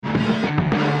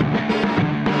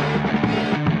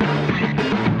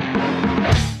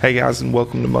Hey guys, and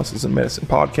welcome to Muscles and Medicine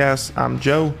Podcast. I'm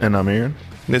Joe. And I'm Aaron.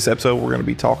 In this episode, we're going to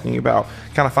be talking about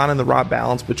kind of finding the right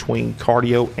balance between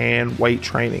cardio and weight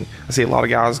training. I see a lot of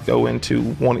guys go into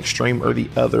one extreme or the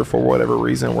other for whatever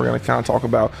reason. We're going to kind of talk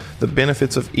about the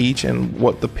benefits of each and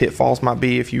what the pitfalls might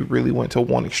be if you really went to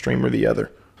one extreme or the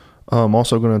other. I'm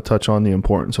also going to touch on the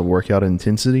importance of workout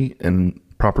intensity and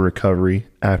proper recovery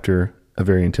after a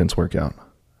very intense workout.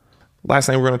 Last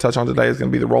thing we're going to touch on today is going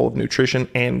to be the role of nutrition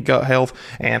and gut health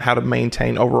and how to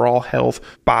maintain overall health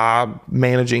by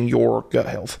managing your gut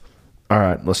health. All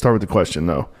right, let's start with the question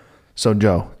though. So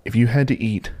Joe, if you had to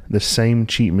eat the same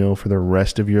cheat meal for the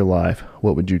rest of your life,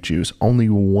 what would you choose? Only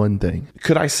one thing.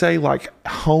 Could I say like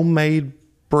homemade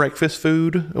breakfast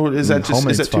food, or is that just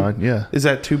homemade's is that too, fine? Yeah. Is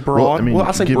that too broad? Well,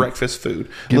 I'll say breakfast food.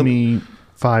 Give me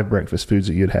 5 breakfast foods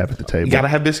that you'd have at the table. You got to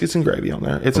have biscuits and gravy on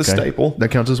there. It's a staple. That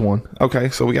counts as one. Okay,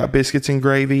 so we got biscuits and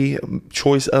gravy.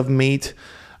 Choice of meat.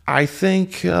 I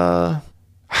think bacon.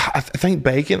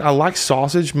 I like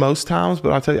sausage most times,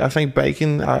 but I think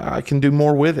bacon. I can do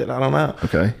more with it. I don't know.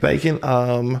 Okay.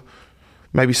 Bacon.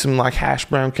 Maybe some like hash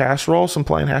brown casserole, some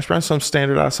plain hash brown, some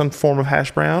standardized, some form of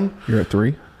hash brown. You're at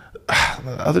 3.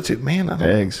 The other 2, man. I don't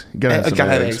eggs. You gotta have some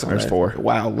eggs. There's 4.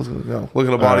 Wow, look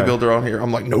at a bodybuilder on here.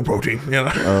 I'm like, no protein. You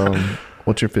know.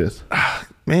 What's your 5th?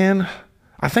 Man,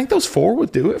 I think those 4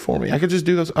 would do it for me. I could just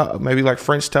do those. Maybe like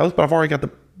French toast, but I've already got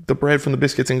the bread from the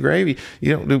biscuits and gravy.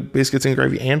 You don't do biscuits and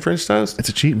gravy and French toast. It's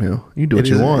a cheat meal. You do what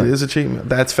you want. It is a cheat meal.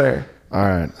 That's fair. All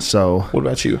right. So what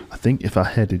about you? I think if I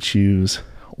had to choose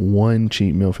one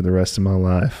cheat meal for the rest of my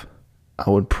life, I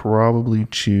would probably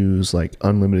choose like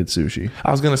unlimited sushi.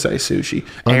 I was going to say sushi.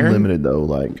 Unlimited though,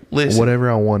 like whatever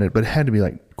I wanted, but it had to be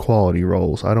like quality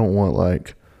rolls. I don't want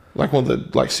like one of the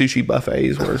like sushi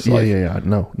buffets where it's yeah.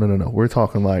 No. We're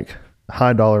talking like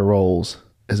high dollar rolls,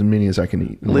 as many as I can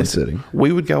eat in one sitting.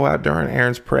 We would go out during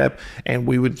Aaron's prep and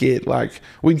we would get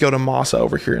we'd go to Masa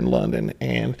over here in London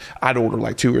and I'd order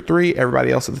like 2 or 3.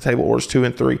 Everybody else at the table orders 2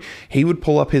 and 3. He would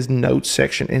pull up his notes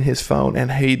section in his phone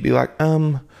and he'd be like,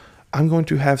 I'm going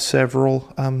to have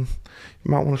several. You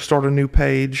might want to start a new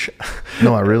page.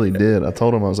 No, I really did. I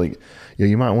told him, I was like, yeah,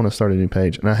 you might want to start a new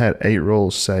page. And I had 8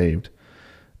 rolls saved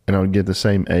and I would get the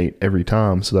same 8 every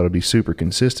time. So that would be super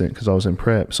consistent because I was in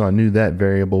prep. So I knew that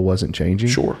variable wasn't changing.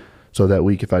 Sure. So that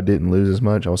week, if I didn't lose as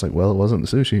much, I was like, well, it wasn't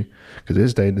the sushi because it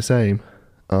stayed the same.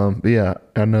 But yeah,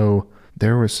 I know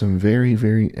there were some very,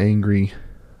 very angry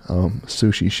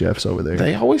sushi chefs over there.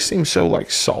 They always seem so like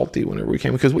salty whenever we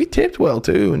came because we tipped well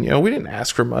too, and we didn't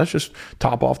ask for much, just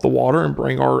top off the water and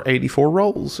bring our 84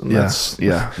 rolls. And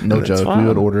no joke. We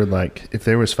would order like if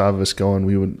there was 5 of us going,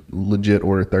 we would legit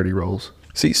order 30 rolls.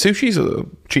 See, sushi's a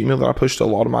cheat meal that I push to a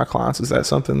lot of my clients. Is that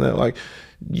something that like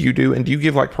you do, and do you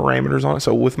give like parameters on it?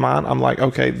 So with mine, I'm like,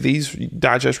 okay, these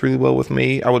digest really well with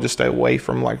me. I will just stay away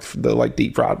from like the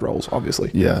deep fried rolls,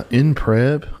 obviously. Yeah, in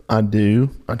prep, I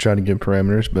try to give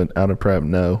parameters, but out of prep,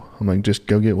 no. I'm like, just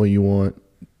go get what you want.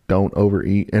 Don't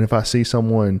overeat. And if I see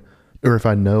someone, or if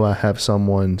I know I have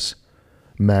someone's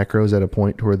macros at a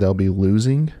point to where they'll be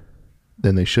losing,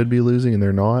 then they should be losing, and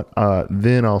they're not.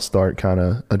 Then I'll start kind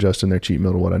of adjusting their cheat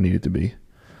meal to what I need it to be.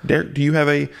 Derek, do you have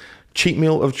a cheat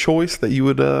meal of choice that you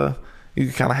would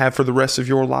you kind of have for the rest of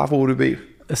your life? What would it be?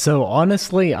 So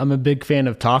honestly, I'm a big fan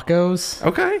of tacos.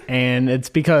 Okay. And it's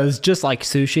because just like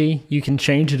sushi, you can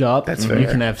change it up. That's fair. You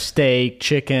can have steak,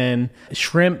 chicken,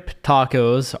 shrimp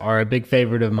tacos are a big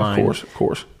favorite of mine. Of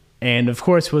course. And of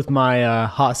course, with my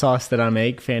hot sauce that I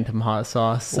make, Phantom hot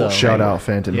sauce. So, shout out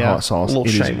Phantom hot sauce. It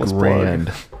is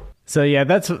grand. So yeah,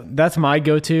 that's my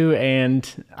go-to,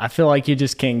 and I feel like you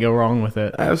just can't go wrong with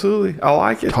it. Absolutely. I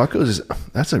like it. Tacos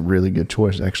that's a really good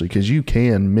choice actually, because you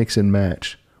can mix and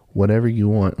match whatever you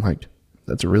want. Like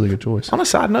that's a really good choice. On a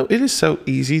side note, it is so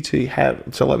easy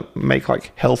to make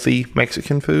like healthy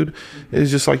Mexican food. It's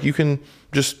just like you can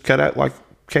just cut out like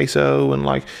queso and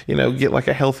get like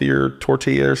a healthier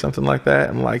tortilla or something like that,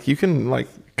 and like you can like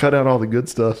cut out all the good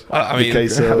stuff. I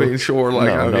mean, sure.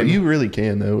 No, you really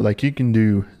can though. Like you can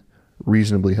do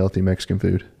reasonably healthy Mexican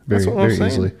food very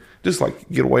easily. Just like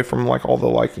get away from like all the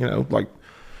I don't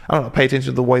know, pay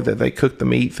attention to the way that they cook the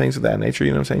meat, things of that nature.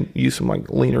 You know what I'm saying? Use some like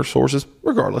leaner sources.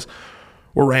 Regardless,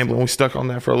 we're rambling. We stuck on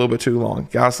that for a little bit too long.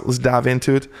 Guys, let's dive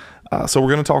into it. So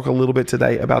we're going to talk a little bit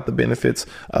today about the benefits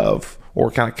of,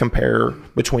 or kind of compare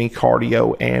between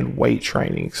cardio and weight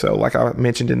training. So like I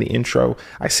mentioned in the intro,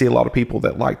 I see a lot of people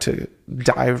that like to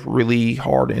dive really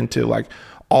hard into like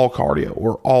all cardio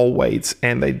or all weights,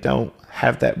 and they don't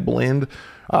have that blend.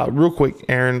 Real quick,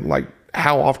 Aaron, like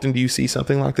how often do you see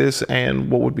something like this, and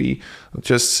what would be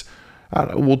just I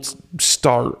don't know, we'll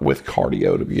start with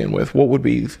cardio to begin with. What would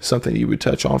be something you would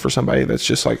touch on for somebody that's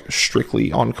just like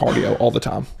strictly on cardio all the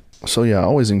time? So yeah, I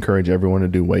always encourage everyone to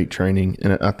do weight training.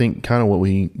 And I think kind of what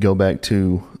we go back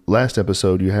to last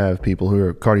episode, you have people who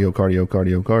are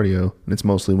cardio. And it's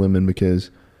mostly women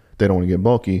because they don't want to get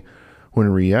bulky. When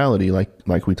in reality,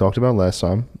 like we talked about last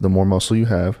time, the more muscle you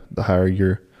have, the higher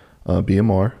your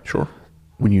BMR. Sure.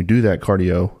 When you do that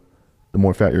cardio, the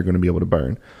more fat you're going to be able to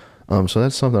burn. So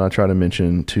that's something I try to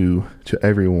mention to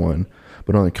everyone.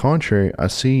 But on the contrary, I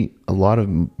see a lot of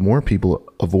more people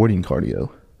avoiding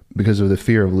cardio because of the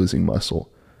fear of losing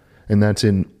muscle. And that's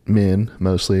in men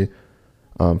mostly.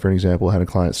 For an example, I had a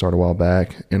client start a while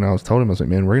back, and I told him, I was like,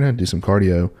 man, we're going to have to do some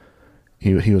cardio.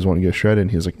 He was wanting to get shredded,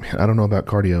 and he was like, man, I don't know about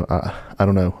cardio. I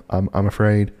don't know. I'm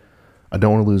afraid. I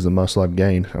don't want to lose the muscle I've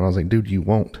gained. And I was like, dude, you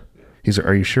won't. He's like,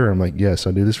 are you sure? I'm like, yes,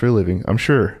 I do this for a living. I'm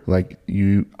sure. Like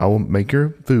I will make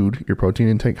your food, your protein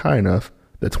intake high enough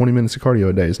that 20 minutes of cardio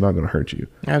a day is not going to hurt you.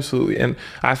 Absolutely. And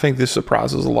I think this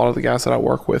surprises a lot of the guys that I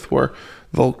work with, where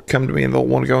they'll come to me and they'll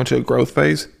want to go into a growth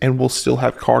phase, and we'll still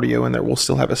have cardio in there. We'll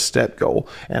still have a step goal.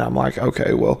 And I'm like,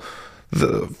 okay, well,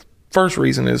 the first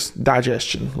reason is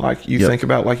digestion. Like you think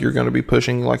about, like, you're going to be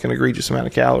pushing like an egregious amount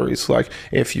of calories. Like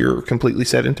if you're completely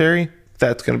sedentary,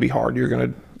 that's going to be hard. You're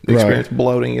going to experience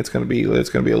bloating. It's going to be a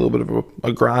little bit of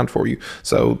a grind for you.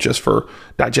 So just for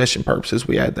digestion purposes,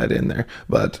 we add that in there.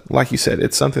 But like you said,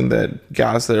 it's something that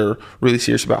guys that are really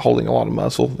serious about holding a lot of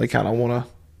muscle, they kind of want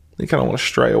to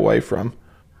stray away from.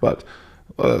 But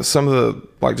some of the,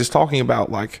 like, just talking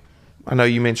about, like, I know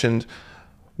you mentioned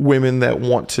women that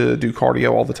want to do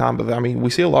cardio all the time, but I mean,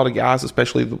 we see a lot of guys,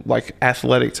 especially like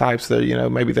athletic types, that, you know,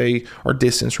 maybe they are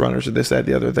distance runners or this, that,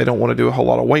 the other. They don't want to do a whole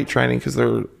lot of weight training because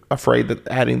they're afraid that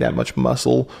adding that much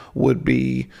muscle would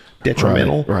be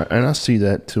detrimental. Right. And I see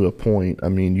that to a point. I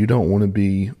mean, you don't want to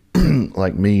be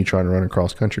like me trying to run a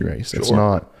cross country race. That's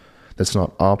not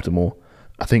optimal.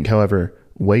 I think, however,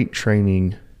 weight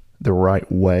training the right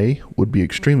way would be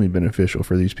extremely beneficial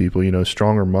for these people. You know,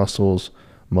 stronger muscles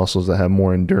that have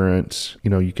more endurance. You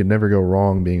know, you could never go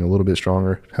wrong being a little bit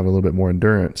stronger, have a little bit more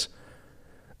endurance.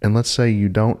 And let's say you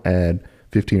don't add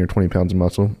 15 or 20 pounds of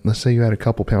muscle. Let's say you add a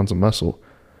couple pounds of muscle.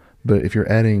 But if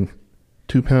you're adding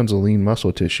 2 pounds of lean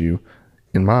muscle tissue,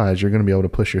 in my eyes, you're going to be able to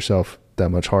push yourself that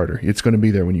much harder. It's going to be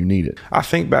there when you need it. I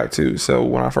think back to, so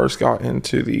when I first got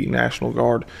into the National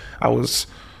Guard, I was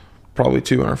probably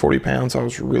 240 pounds. I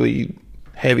was really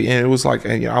heavy, and it was like,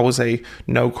 you know, I was a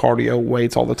no cardio,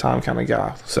 weights all the time kind of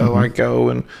guy. So I go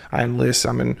and I enlist.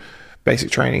 I'm in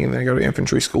basic training, and then I go to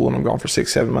infantry school, and I'm gone for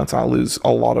 6-7 months. I lose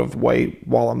a lot of weight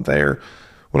while I'm there.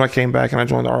 When I came back and I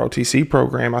joined the ROTC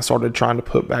program, I started trying to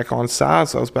put back on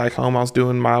size. I was back home. I was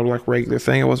doing my like regular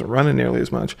thing. I wasn't running nearly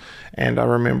as much. And I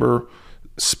remember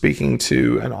speaking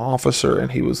to an officer,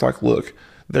 and he was like, look,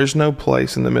 there's no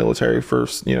place in the military for,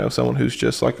 you know, someone who's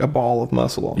just like a ball of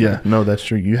muscle on there. No, that's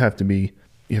true. You have to be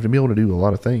able to do a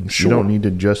lot of things. Sure. You don't need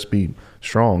to just be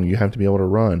strong. You have to be able to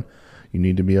run. You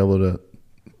need to be able to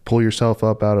pull yourself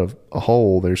up out of a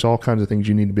hole. There's all kinds of things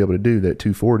you need to be able to do that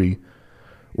 240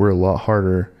 were a lot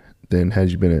harder than had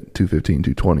you been at 215,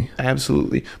 220.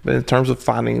 Absolutely. But in terms of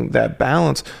finding that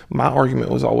balance, my argument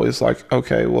was always like,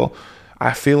 okay, well,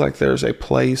 I feel like there's a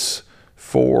place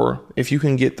for, if you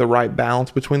can get the right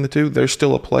balance between the two, there's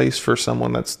still a place for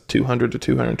someone that's 200 to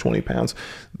 220 pounds.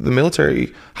 The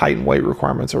military height and weight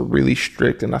requirements are really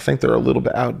strict, and I think they're a little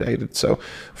bit outdated. So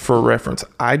for reference,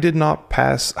 I did not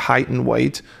pass height and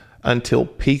weight until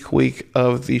peak week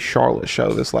of the Charlotte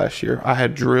show this last year. I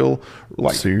had drill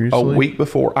like Seriously? A week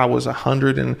before. I was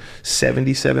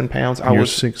 177 pounds. I was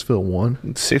 6'1",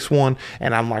 6'1",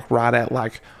 and I'm like right at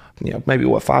like, you know, maybe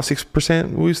what,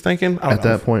 5-6% we was thinking. At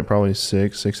that point, probably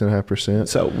 6.5%.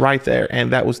 So right there,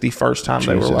 and that was the first time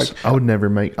they were like, I would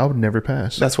never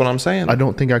pass. That's what I'm saying. I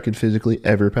don't think I could physically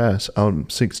ever pass. I'm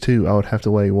 6'2". I would have to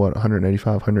weigh what, 185,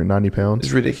 190 pounds.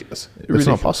 It's ridiculous. It's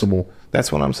not possible.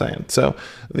 That's what I'm saying. So,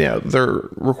 you know, their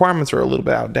requirements are a little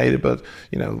bit outdated, but,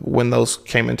 you know, when those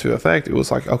came into effect, it was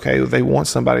like, okay, they want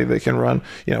somebody that can run,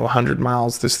 you know, 100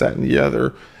 miles, this, that, and the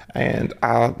other. And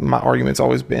my argument's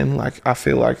always been like, I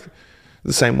feel like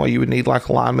the same way you would need like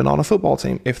linemen on a football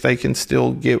team. If they can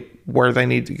still get where they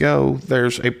need to go,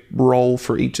 there's a role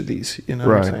for each of these, you know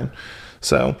what I'm saying?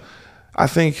 So I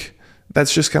think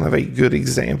that's just kind of a good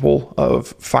example of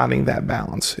finding that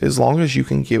balance. As long as you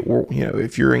can get, you know,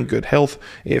 if you're in good health,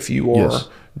 if you are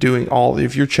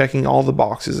if you're checking all the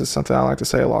boxes, it's something I like to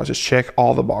say a lot, just check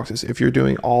all the boxes. If you're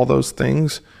doing all those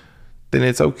things, then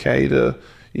it's okay to,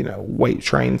 weight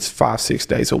trains 5-6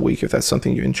 days a week if that's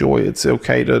something you enjoy. It's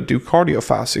okay to do cardio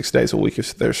 5-6 days a week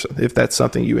if that's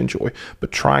something you enjoy.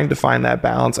 But trying to find that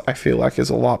balance, I feel like, is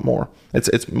a lot more.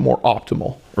 It's more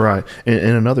optimal. Right.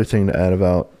 And another thing to add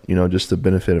about just the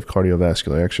benefit of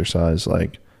cardiovascular exercise,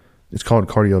 like it's called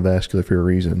cardiovascular for a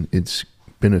reason. It's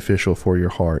beneficial for your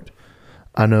heart.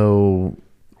 I know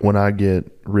when I get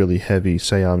really heavy,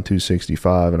 say I'm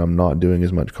 265 and I'm not doing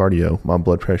as much cardio, my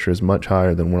blood pressure is much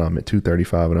higher than when I'm at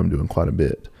 235 and I'm doing quite a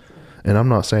bit. And I'm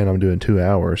not saying I'm doing 2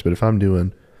 hours, but if I'm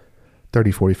doing 30,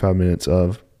 45 minutes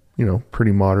of,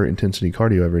 pretty moderate intensity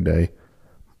cardio every day,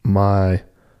 my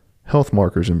health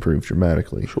markers improve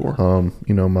dramatically. Sure.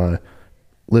 My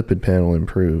lipid panel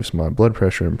improves, my blood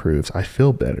pressure improves. I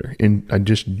feel better, and I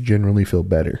just generally feel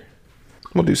better.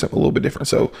 We'll do something a little bit different.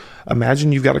 So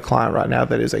imagine you've got a client right now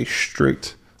that is they're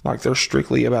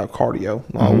strictly about cardio.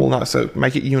 We'll not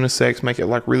make it unisex, make it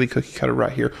like really cookie cutter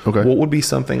right here. Okay. What would be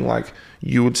something like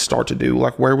you would start to do?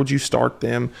 Like, where would you start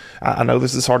them? I know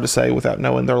this is hard to say without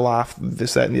knowing their life,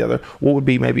 this, that, and the other. What would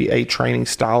be maybe a training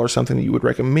style or something that you would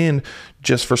recommend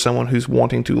just for someone who's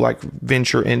wanting to like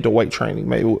venture into weight training?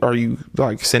 Maybe are you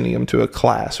like sending them to a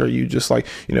class? Or are you just like,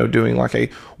 doing like a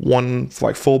one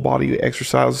like full body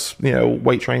exercise,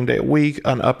 weight training day a week,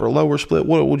 an upper lower split?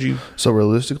 What would you? So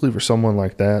realistically, for someone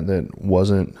like that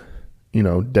wasn't,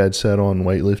 dead set on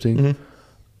weightlifting,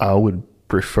 I would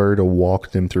prefer to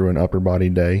walk them through an upper body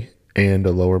day and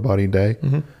a lower body day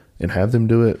and have them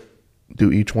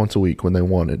do each once a week when they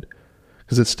wanted,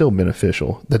 because it's still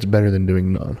beneficial. That's better than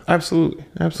doing none. Absolutely.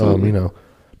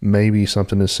 Maybe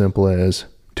something as simple as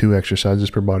 2 exercises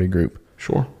per body group.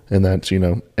 Sure. And that's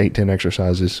 8-10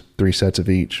 exercises, 3 sets of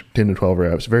each, 10 to 12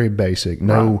 reps. Very basic.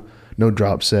 No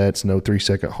drop sets, no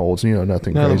 3-second holds,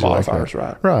 nothing None of crazy the like modifiers,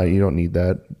 that. right. You don't need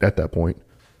that at that point.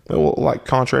 Well, like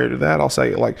contrary to that, I'll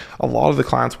say like a lot of the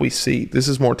clients we see, this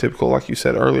is more typical, like you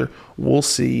said earlier, we'll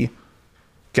see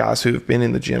guys who have been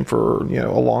in the gym for,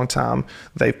 a long time.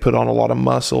 They've put on a lot of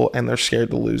muscle and they're scared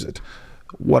to lose it.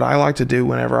 What I like to do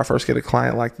whenever I first get a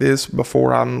client like this,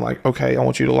 before I'm like, okay, I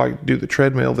want you to like do the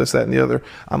treadmill, this, that, and the other,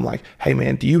 I'm like, hey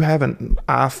man, do you have an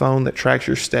iPhone that tracks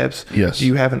your steps? Yes. Do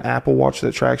you have an Apple Watch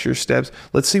that tracks your steps?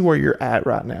 Let's see where you're at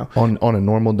right now. On a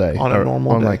normal day.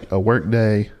 On like a work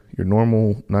day, your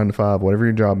normal 9 to 5, whatever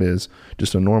your job is,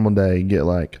 just a normal day, get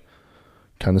like,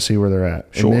 kind of see where they're at.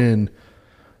 Sure. And then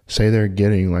say they're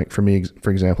getting, like for me,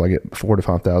 for example, I get 4,000 to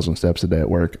 5,000 steps a day at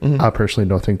work. I personally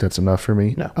don't think that's enough for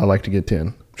me. No. I like to get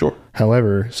 10. Sure.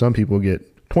 However, some people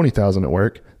get 20,000 at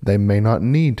work. They may not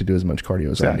need to do as much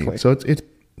cardio as I need. So it's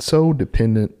so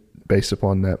dependent based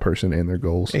upon that person and their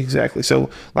goals. Exactly. So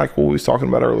like what we was talking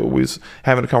about earlier, we was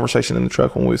having a conversation in the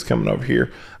truck when we was coming over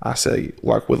here. I say,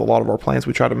 like with a lot of our plans,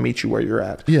 we try to meet you where you're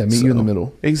at. Yeah, meet you in the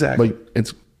middle. Exactly. But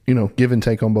it's, give and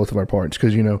take on both of our parts.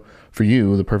 Because, for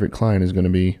you, the perfect client is going to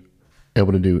be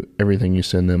able to do everything you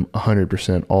send them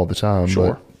 100% all the time.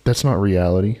 Sure. But that's not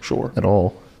reality. Sure. At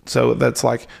all. So that's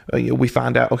like, we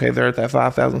find out, okay, they're at that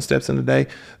 5,000 steps in a day.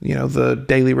 The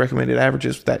daily recommended average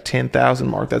is that 10,000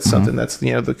 mark. That's something that's,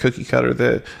 the cookie cutter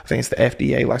that I think it's the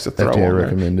FDA likes to throw on there.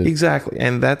 recommended. Exactly.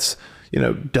 And that's,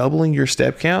 doubling your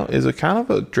step count is a kind of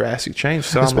a drastic change.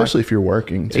 So especially if you're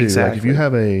working too. Exactly. Like if you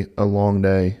have a long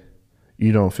day,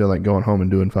 you don't feel like going home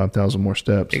and doing 5,000 more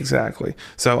steps. Exactly.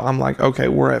 So I'm like, okay,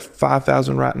 we're at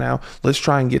 5,000 right now. Let's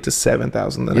try and get to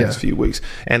 7,000 the next few weeks.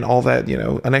 And all that,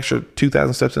 an extra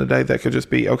 2,000 steps in a day, that could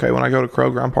just be, okay, when I go to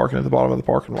Kroger, I'm parking at the bottom of the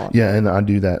parking lot. Yeah, and I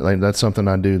do that. Like that's something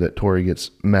I do that Tori gets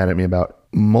mad at me about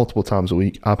multiple times a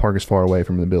week. I park as far away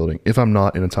from the building if I'm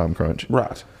not in a time crunch.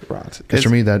 Right. Because for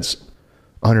me, that's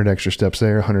 100 extra steps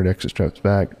there, 100 extra steps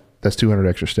back. That's 200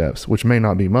 extra steps, which may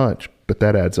not be much, but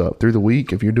that adds up. Through the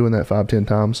week, if you're doing that 5-10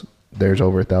 times, there's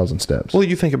over 1,000 steps. Well,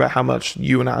 you think about how much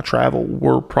you and I travel.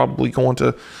 We're probably going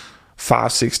to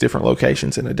 5-6 different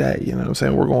locations in a day. You know what I'm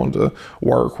saying? We're going to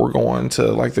work. We're going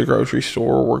to like the grocery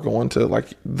store. We're going to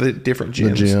like the different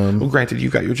gyms. The gym. Well, granted,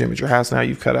 you've got your gym at your house now.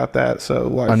 You've cut out that. So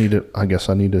like, I guess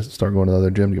I need to start going to the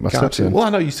other gym to get my steps in. Well, I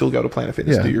know you still go to Planet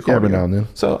Fitness to do your cardio. Every now and then.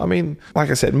 So, I mean,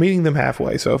 like I said, meeting them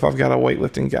halfway. So if I've got a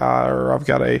weightlifting guy or I've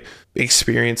got a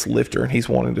experienced lifter and he's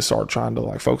wanting to start trying to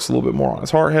like focus a little bit more on his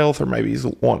heart health, or maybe he's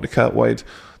wanting to cut weight,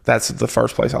 that's the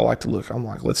first place I like to look. I'm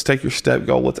like, let's take your step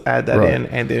goal, let's add that in,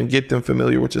 and then get them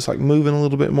familiar with just like moving a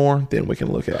little bit more. Then we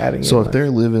can look at adding. So if they're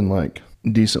living like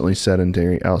decently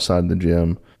sedentary outside the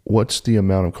gym, what's the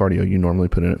amount of cardio you normally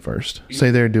put in at first? Say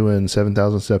they're doing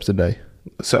 7,000 steps a day.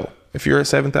 So if you're at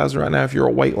 7,000 right now, if you're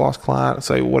a weight loss client,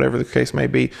 say whatever the case may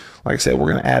be, like I said,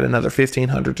 we're going to add another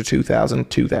 1,500 to 2,000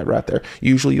 to that right there.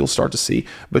 Usually you'll start to see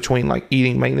between like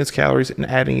eating maintenance calories and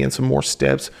adding in some more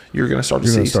steps, you're going to start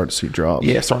to see drops.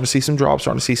 Yeah, starting to see some drops,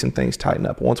 starting to see some things tighten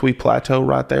up. Once we plateau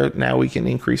right there, now we can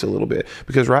increase a little bit,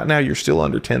 because right now you're still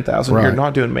under 10,000. Right. You're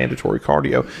not doing mandatory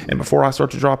cardio. And before I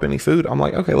start to drop any food, I'm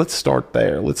like, okay, let's start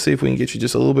there. Let's see if we can get you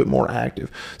just a little bit more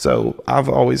active. So I've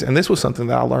always, and this was something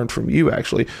that I learned from you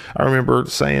actually. I remember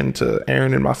saying to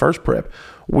Aaron in my first prep,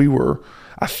 we were,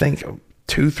 I think,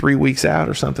 2-3 weeks out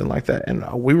or something like that, and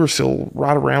we were still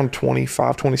right around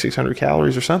 2,600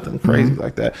 calories or something crazy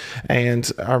like that.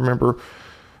 And I remember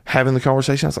having the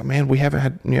conversation. I was like, man, we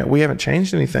haven't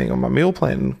changed anything on my meal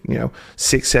plan in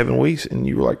 6-7 weeks. And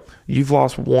you were like, you've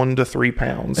lost 1 to 3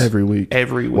 pounds every week.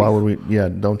 Why would we? Yeah,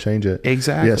 don't change it.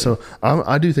 Exactly. Yeah, so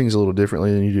I do things a little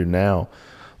differently than you do now.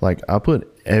 Like, I put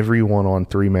everyone on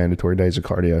 3 mandatory days of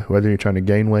cardio, whether you're trying to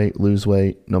gain weight, lose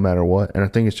weight, no matter what. And I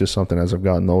think it's just something, as I've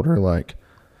gotten older, like,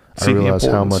 I realize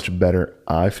how much better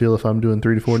I feel if I'm doing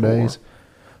 3 to 4 days.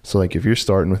 So, like, if you're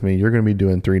starting with me, you're going to be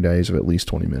doing 3 days of at least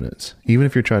 20 minutes, even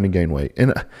if you're trying to gain weight.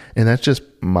 And that's just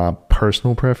my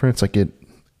personal preference. Like,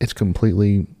 it's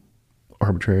completely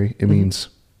arbitrary. It means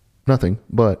nothing,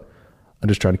 but I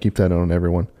just try to keep that on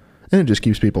everyone. And it just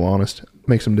keeps people honest,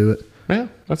 makes them do it. Yeah,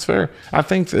 that's fair. I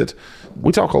think that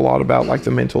we talk a lot about like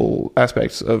the mental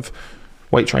aspects of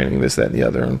weight training, this, that, and the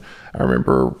other. And I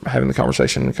remember having the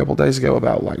conversation a couple of days ago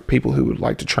about like people who would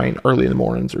like to train early in the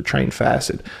mornings or train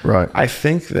fasted. Right. I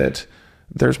think that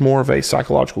there's more of a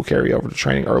psychological carryover to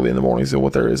training early in the mornings than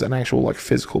what there is an actual like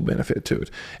physical benefit to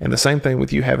it. And the same thing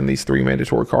with you having these 3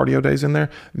 mandatory cardio days in there.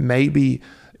 Maybe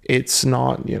it's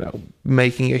not,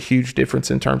 making a huge difference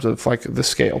in terms of like the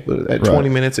scale, but at 20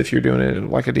 minutes, if you're doing it at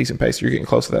like a decent pace, you're getting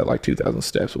close to that, like 2,000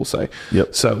 steps, we'll say.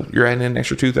 Yep. So you're adding in an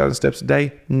extra 2,000 steps a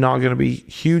day, not going to be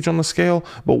huge on the scale,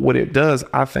 but what it does,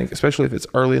 I think, especially if it's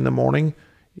early in the morning,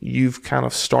 you've kind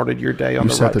of started your day on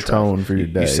the right track. You set the tone for your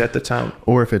day. You set the tone.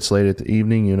 Or if it's late at the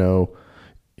evening,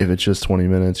 if it's just 20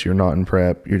 minutes, you're not in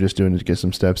prep, you're just doing it to get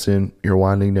some steps in, you're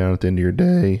winding down at the end of your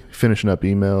day, finishing up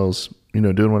emails,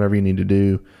 doing whatever you need to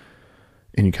do,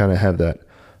 and you kind of have that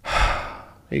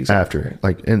after.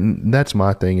 Like, and that's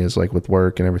my thing is like with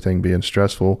work and everything being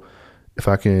stressful, if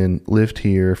I can lift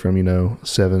here from,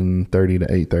 7:30 to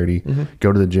 8:30,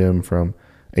 go to the gym from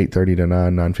 8:30 to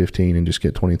 9:15 and just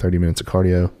get 20-30 minutes of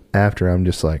cardio after, I'm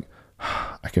just like,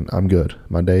 I'm good.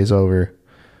 My day's over.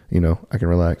 I can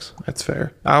relax. That's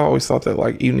fair. I always thought that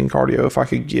like evening cardio, if I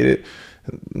could get it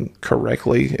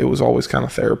correctly, it was always kind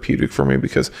of therapeutic for me,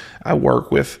 because I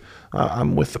work with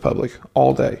I'm with the public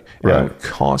all day, and I'm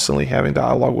constantly having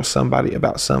dialogue with somebody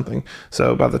about something.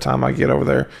 So by the time I get over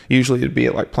there, usually it'd be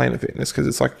at like Planet Fitness, because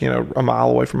it's like a mile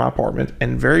away from my apartment,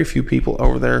 and very few people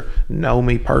over there know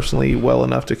me personally well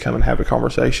enough to come and have a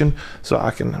conversation, so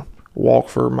I can walk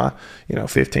for my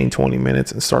 15-20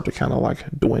 minutes and start to kind of like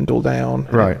dwindle down.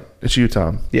 Right. It's you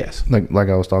time. Yes. Like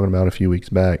I was talking about a few weeks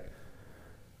back,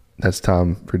 that's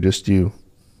time for just you.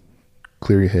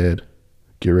 Clear your head,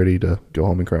 get ready to go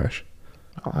home and crash.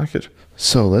 I like it.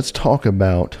 So let's talk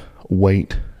about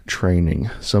weight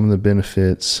training, some of the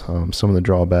benefits, some of the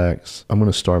drawbacks. I'm going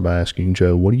to start by asking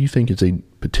Joe, what do you think is a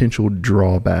potential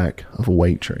drawback of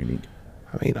weight training?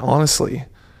 I mean, honestly,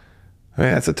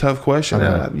 that's a tough question.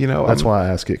 That's why I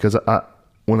ask it, because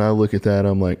when I look at that,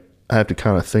 I'm like, I have to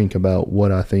kind of think about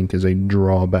what I think is a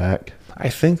drawback. I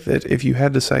think that if you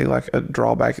had to say like a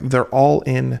drawback, they're all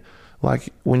in like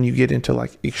when you get into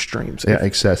like extremes. Yeah,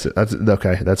 excessive. That's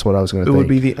okay. That's what I was going to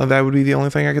think. That would be the only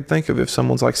thing I could think of, if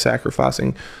someone's like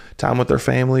sacrificing time with their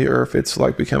family, or if it's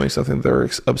like becoming something they're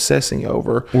obsessing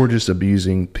over, or just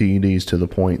abusing PEDs to the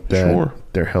point that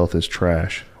their health is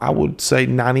trash. I would say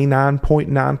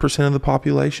 99.9% of the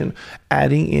population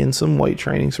adding in some weight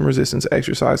training, some resistance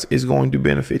exercise is going to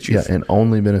benefit you. Yeah, and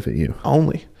only benefit you.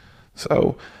 Only.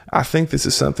 So I think this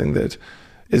is something that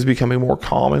is becoming more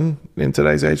common in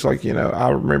today's age. Like, I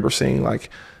remember seeing like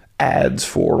ads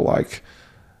for like,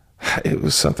 it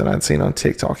was something I'd seen on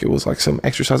TikTok. It was like some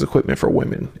exercise equipment for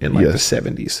women in like the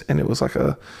 70s. And it was like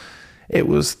it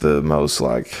was the most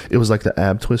like. It was like the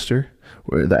ab twister,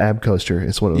 or the ab coaster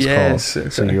is what it was called. Okay.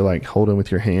 So you're like holding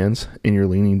with your hands and you're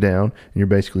leaning down and you're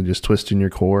basically just twisting your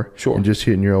core and just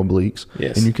hitting your obliques.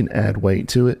 Yes. And you can add weight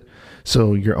to it.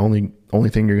 So your only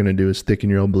thing you're going to do is thicken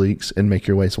your obliques and make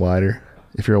your waist wider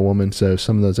if you're a woman. So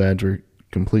some of those ads were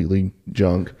completely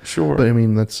junk. Sure. But I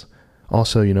mean, that's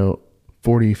also,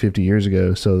 40, 50 years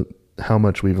ago. So how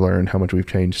much we've learned, how much we've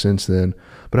changed since then.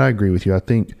 But I agree with you. I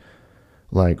think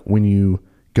like when you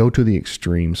go to the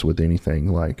extremes with anything,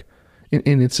 like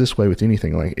And it's this way with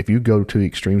anything. Like if you go to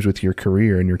extremes with your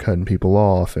career and you're cutting people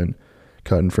off and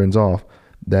cutting friends off,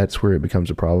 that's where it becomes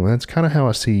a problem. And that's kind of how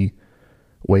I see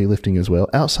weightlifting as well,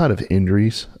 outside of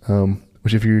injuries,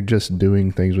 which if you're just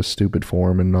doing things with stupid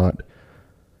form and not,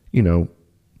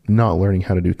 not learning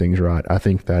how to do things right, I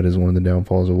think that is one of the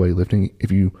downfalls of weightlifting.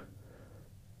 If you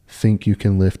think you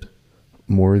can lift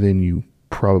more than you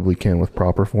probably can with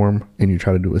proper form and you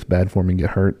try to do it with bad form and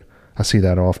get hurt, I see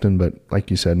that often, but like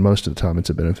you said, most of the time it's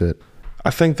a benefit. I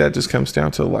think that just comes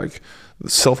down to like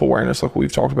self-awareness, like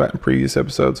we've talked about in previous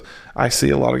episodes. I see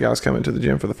a lot of guys come into the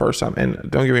gym for the first time, and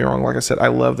don't get me wrong, like I said, I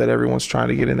love that everyone's trying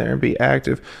to get in there and be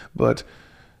active,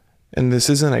 and this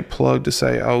isn't a plug to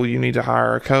say, oh, you need to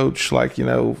hire a coach, like,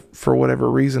 for whatever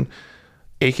reason.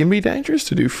 It can be dangerous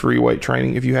to do free weight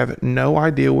training if you have no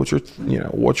idea what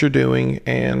you're doing,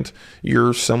 and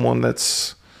you're someone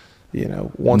that's,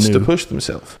 wants to push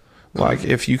themselves. Like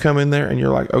if you come in there and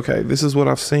you're like, okay, this is what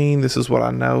I've seen, this is what I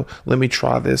know, let me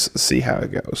try this, see how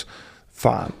it goes.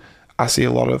 Fine. I see a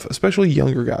lot of, especially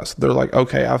younger guys, they're like,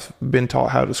 okay, I've been taught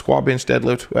how to squat, bench,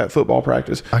 deadlift at football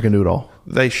practice. I can do it all.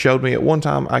 They showed me at one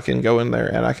time, I can go in there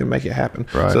and I can make it happen.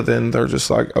 Right. So then they're just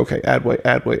like, okay, add weight,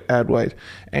 add weight, add weight.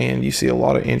 And you see a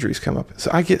lot of injuries come up. So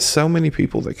I get so many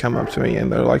people that come up to me and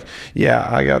they're like, yeah,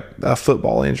 I got a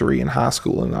football injury in high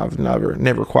school and I've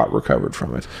never quite recovered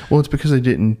from it. Well, it's because they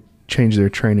didn't change their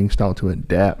training style to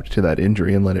adapt to that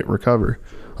injury and let it recover.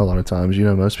 A lot of times,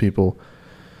 most people,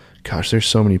 gosh, there's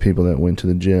so many people that went to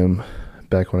the gym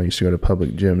back when I used to go to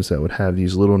public gyms that would have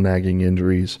these little nagging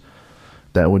injuries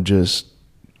that would just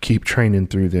keep training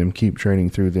through them,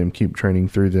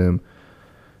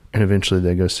 and eventually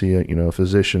they go see a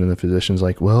physician, and the physician's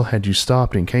like, well, had you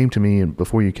stopped and came to me and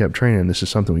before you kept training, this is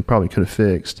something we probably could have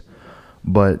fixed,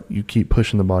 but you keep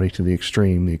pushing the body to the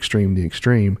extreme,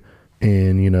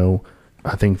 and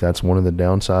I think that's one of the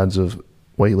downsides of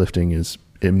weightlifting is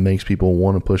it makes people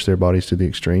want to push their bodies to the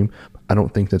extreme. I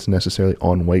don't think that's necessarily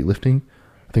on weightlifting.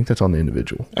 I think that's on the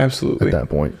individual. Absolutely. At that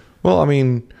point. Well, I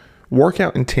mean,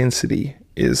 workout intensity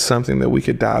is something that we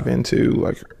could dive into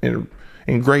like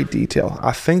in great detail.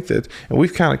 I think that, and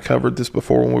we've kind of covered this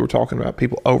before when we were talking about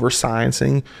people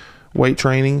over-sciencing weight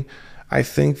training. I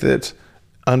think that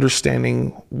understanding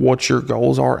what your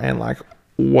goals are and like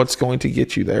what's going to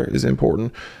get you there is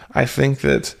important. I think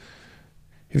that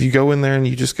if you go in there and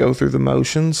you just go through the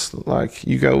motions, like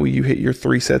you hit your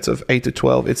 3 sets of 8 to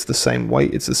 12, it's the same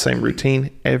weight, it's the same routine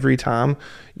every time,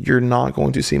 you're not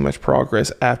going to see much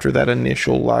progress after that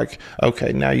initial, like,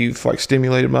 okay, now you've like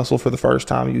stimulated muscle for the first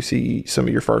time, you see some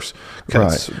of your first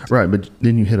cuts. Right. But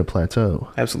then you hit a plateau.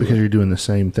 Absolutely. Because you're doing the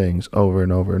same things over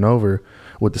and over and over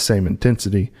with the same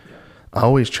intensity. I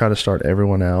always try to start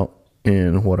everyone out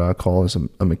in what I call as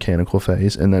a mechanical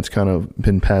phase, and that's kind of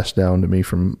been passed down to me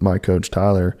from my coach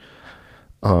Tyler.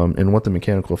 And what the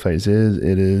mechanical phase is,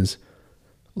 it is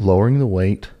lowering the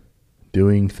weight,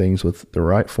 doing things with the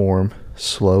right form,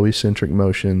 slow eccentric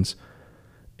motions,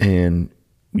 and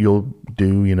you'll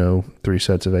do 3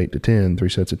 sets of 8 to 10, 3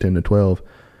 sets of 10 to 12,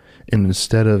 and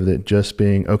instead of it just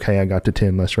being okay, I got to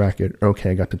 10 less racket,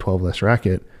 okay, I got to 12 less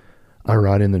racket, I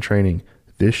write in the training,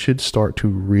 this should start to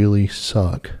really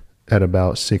suck at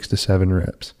about 6 to 7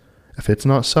 reps. If it's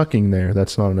not sucking there,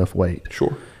 that's not enough weight.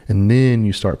 Sure. And then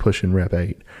you start pushing rep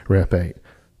 8,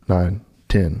 9,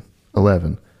 10,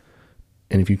 11.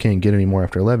 And if you can't get any more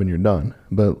after 11, you're done.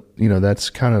 But, that's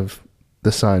kind of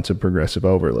the science of progressive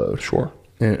overload. Sure.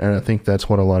 And I think that's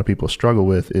what a lot of people struggle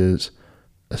with is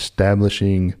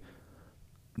establishing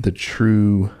the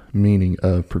true meaning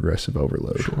of progressive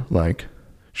overload. Sure. Like,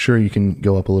 sure, you can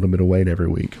go up a little bit of weight every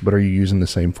week, but are you using the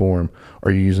same form?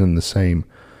 Are you using the same,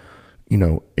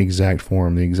 exact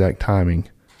form, the exact timing?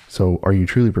 So are you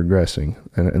truly progressing?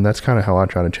 And that's kind of how I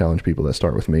try to challenge people that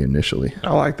start with me initially.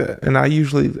 I like that. And I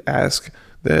usually ask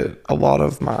that a lot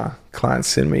of my clients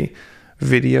send me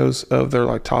videos of their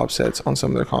like top sets on some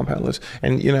of their compound lifts.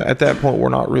 And, at that point, we're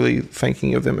not really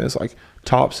thinking of them as like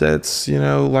top sets,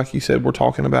 like you said, we're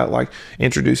talking about like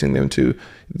introducing them to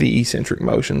the eccentric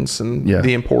motions and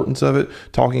the importance of it,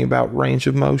 talking about range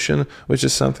of motion, which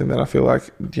is something that I feel like,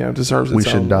 deserves its we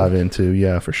should own dive into.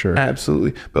 Yeah, for sure.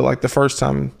 Absolutely. But like the first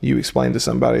time you explain to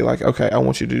somebody like, okay, I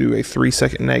want you to do a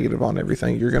 3-second negative on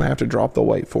everything, you're going to have to drop the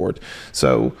weight for it.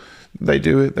 So they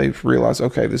do it, they realize,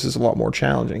 okay, this is a lot more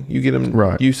challenging. You get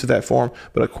them used to that form.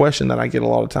 But a question that I get a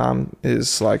lot of time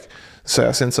is like, say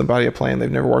I send somebody a plan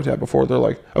they've never worked out before, they're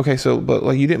like, okay, so but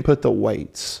like you didn't put the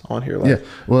weights on here. Like, yeah.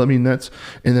 Well, I mean, that's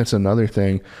another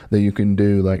thing that you can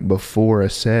do like before a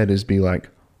set is be like,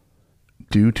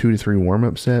 do 2 to 3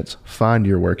 warm-up sets, find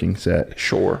your working set.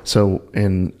 Sure. So,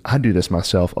 and I do this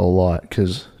myself a lot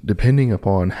because depending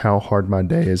upon how hard my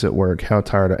day is at work, how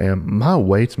tired I am, my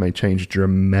weights may change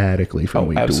dramatically from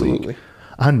week to week.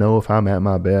 I know if I'm at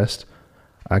my best,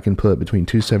 I can put between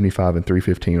 275 and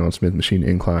 315 on Smith machine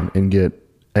incline and get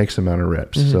X amount of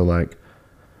reps. Mm-hmm. So like,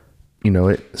 you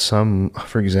know,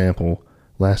 for example,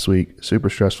 last week, super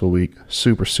stressful week,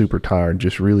 super tired,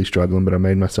 just really struggling, but I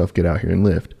made myself get out here and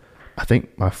lift. I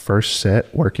think my first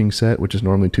working set, which is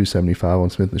normally 275 on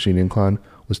Smith machine incline,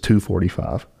 was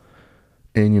 245.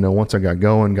 And, you know, once I got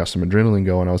going, got some adrenaline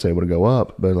going, I was able to go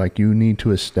up. But like, you need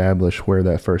to establish where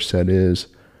that first set is.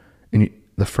 And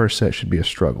the first set should be a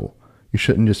struggle. You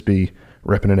shouldn't just be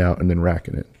repping it out and then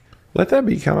racking it. Let that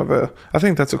be kind of I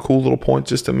think that's a cool little point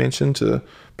just to mention to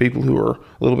people who are a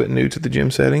little bit new to the gym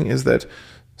setting, is that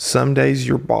some days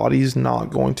your body's you're not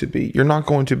going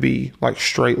to be like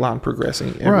straight line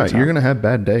progressing every time. You're going to have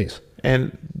bad days.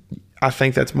 And I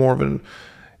think that's more of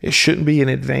it shouldn't be an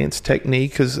advanced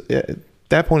technique, because at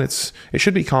that point it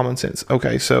should be common sense.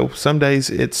 Okay, so some days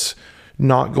it's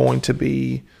not going to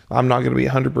be, I'm not going to be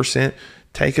 100%.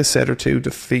 Take a set or two to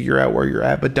figure out where you're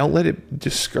at, but don't let it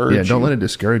discourage you. Yeah, don't let it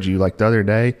discourage you. Like the other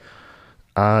day,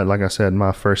 like I said,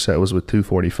 my first set was with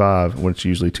 245, when it's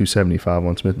usually 275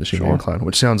 on Smith machine incline,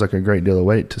 which sounds like a great deal of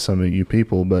weight to some of you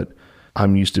people, but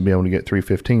I'm used to be able to get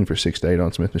 315 for 6 to 8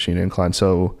 on Smith machine incline.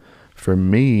 So for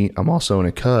me, I'm also in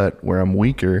a cut where I'm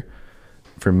weaker.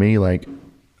 For me, like,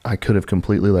 I could have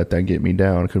completely let that get me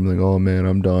down. I could have been like, oh man,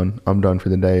 I'm done for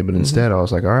the day. But instead I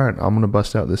was like, all right, I'm going to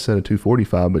bust out this set of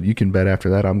 245, but you can bet after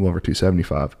that I'm going for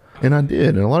 275. And I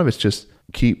did. And a lot of it's just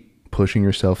keep pushing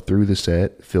yourself through the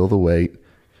set, feel the weight,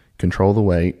 control the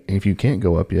weight. And if you can't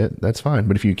go up yet, that's fine.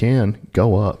 But if you can,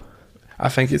 go up. I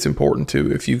think it's important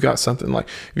too, if you've got something like,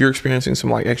 if you're experiencing some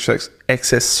like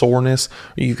excess soreness,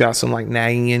 or you've got some like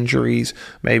nagging injuries,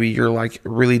 maybe you're like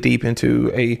really deep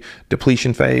into a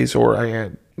depletion phase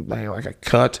or like a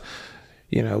cut,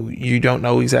 you know, you don't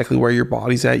know exactly where your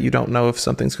body's at. You don't know if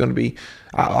something's going to be,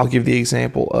 I'll give the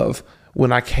example of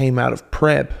when I came out of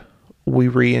prep, we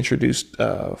reintroduced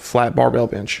flat barbell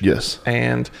bench. Yes.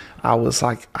 And I was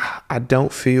like, I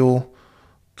don't feel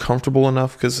comfortable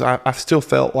enough, because I still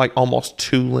felt like almost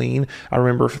too lean. I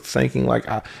remember thinking like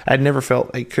I'd never felt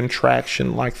a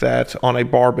contraction like that on a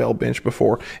barbell bench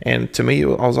before, and to me I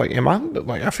was like,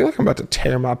 I feel like I'm about to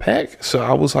tear my pec. So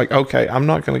I was like, okay, I'm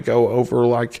not going to go over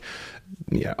like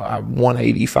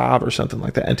 185 or something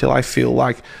like that until I feel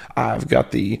like I've got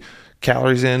the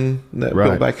calories in that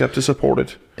build back up to support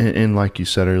it. And like you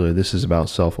said earlier, this is about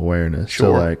self-awareness. Sure.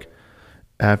 So like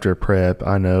after prep,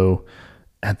 I know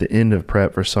at the end of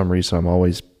prep, for some reason, I'm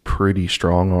always pretty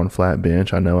strong on flat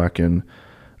bench. I know I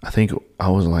think I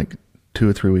was like 2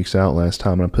 or 3 weeks out last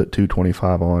time, and I put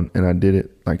 225 on, and I did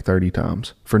it like 30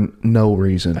 times for no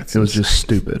reason. It was just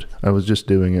stupid. I was just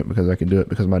doing it because I could do it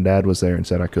because my dad was there and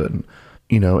said I couldn't,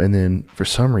 you know. And then for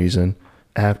some reason,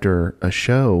 after a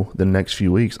show, the next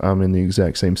few weeks, I'm in the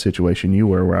exact same situation you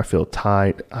were, where I feel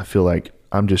tight. I feel like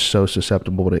I'm just so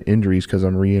susceptible to injuries because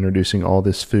I'm reintroducing all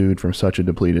this food from such a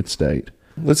depleted state.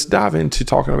 Let's dive into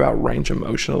talking about range of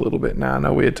motion a little bit now. I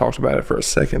know we had talked about it for a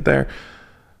second there.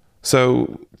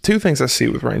 So 2 things I see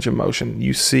with range of motion.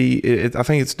 You see it, I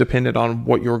think it's dependent on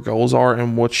what your goals are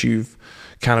and what you've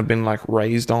kind of been like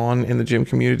raised on in the gym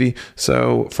community.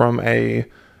 So from a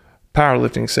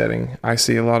powerlifting setting, I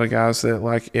see a lot of guys that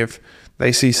like, if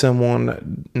they see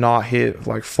someone not hit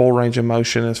like full range of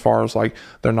motion, as far as like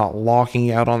they're not locking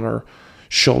out on their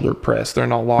shoulder press, they're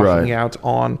not locking out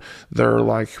on their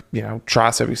like, you know,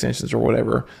 tricep extensions or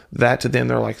whatever, that to them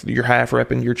they're like, you're half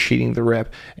rep and you're cheating the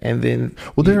rep. And then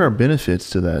there are benefits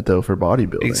to that though for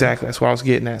bodybuilding. Exactly, that's what I was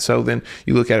getting at. So then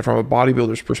you look at it from a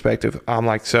bodybuilder's perspective. I'm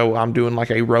like, so I'm doing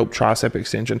like a rope tricep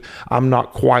extension, I'm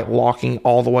not quite locking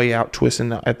all the way out,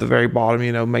 twisting at the very bottom,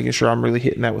 you know, making sure I'm really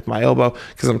hitting that with my elbow,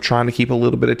 because I'm trying to keep a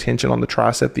little bit of tension on the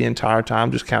tricep the entire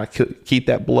time, just kind of keep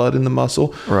that blood in the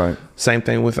muscle. Right. Same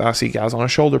thing with, I see guys on a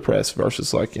shoulder press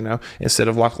versus like, you know, instead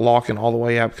of like locking all the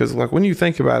way out, because like when you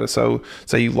think about it, so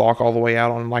say you lock all the way out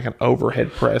on like an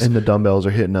overhead press and the dumbbells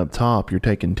are hitting up top, you're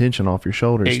taking tension off your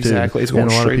shoulders. Exactly. Too. It's going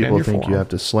and a lot straight of people down your think forearm. You have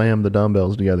to slam the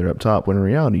dumbbells together up top, when in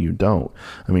reality you don't.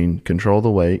 I mean, control the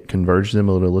weight, converge them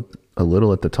a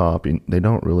little at the top, and they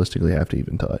don't realistically have to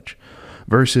even touch.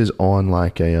 Versus on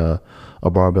like a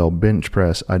barbell bench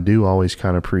press, I do always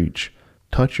kind of preach,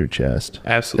 touch your chest.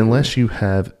 Absolutely. Unless you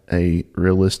have a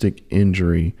realistic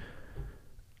injury,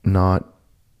 not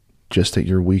just that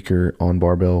you're weaker on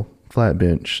barbell flat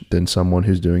bench than someone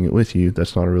who's doing it with you.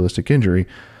 That's not a realistic injury.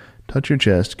 Touch your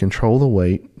chest, control the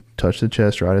weight, touch the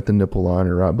chest right at the nipple line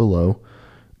or right below.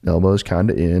 elbows kind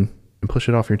of in, and push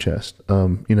it off your chest.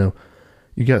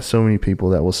 You got so many people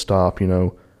that will stop,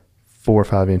 4 or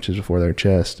 5 inches before their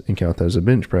chest and count that as a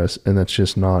bench press, and that's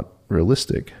just not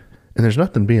realistic. And there's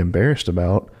nothing to be embarrassed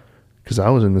about, because I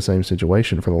was in the same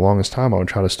situation. For the longest time, I would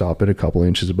try to stop it a couple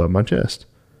inches above my chest,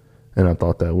 and I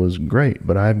thought that was great.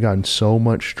 But I've gotten so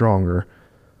much stronger,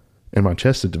 and my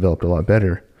chest has developed a lot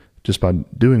better just by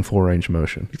doing full range of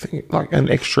motion. You think like an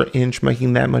extra inch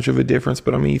making that much of a difference?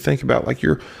 But I mean, you think about like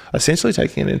you're essentially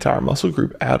taking an entire muscle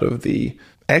group out of the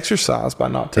exercise by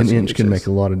not touching. An inch can make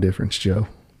a lot of difference, Joe.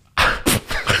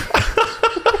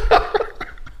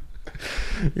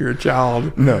 You're a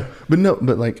child.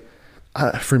 But like,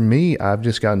 for me, I've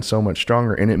just gotten so much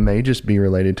stronger, and it may just be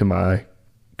related to my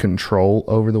control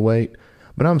over the weight.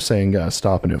 But I'm saying guys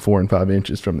stopping at 4 and 5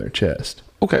 inches from their chest.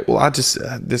 Okay, well, I just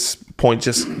this point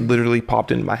just literally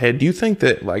popped into my head. Do you think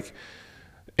that like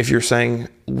if you're saying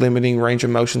limiting range of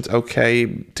motion's okay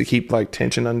to keep like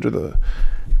tension on the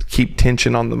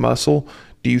muscle,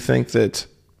 do you think that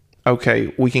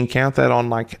okay, we can count that on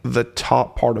like the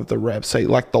top part of the rep, say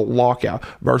like the lockout,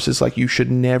 versus like you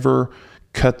should never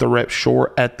cut the rep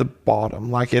short at the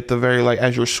bottom, like at the very, like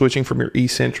as you're switching from your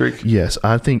eccentric? Yes,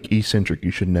 I think eccentric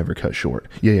you should never cut short.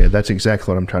 Yeah, that's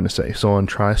exactly what I'm trying to say. So on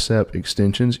tricep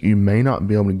extensions, you may not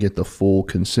be able to get the full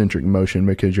concentric motion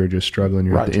because you're just struggling,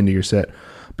 you're at the end of your set,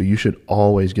 but you should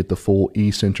always get the full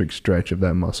eccentric stretch of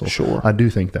that muscle. Sure. I do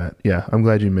think that. Yeah, I'm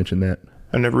glad you mentioned that.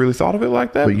 I never really thought of it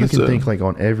like that. But you can think like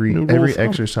on every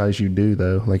exercise you do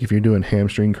though, like if you're doing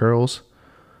hamstring curls,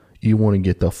 you want to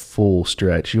get the full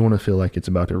stretch. You want to feel like it's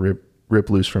about to rip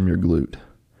loose from your glute.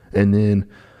 And then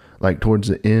like towards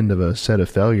the end of a set of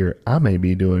failure, I may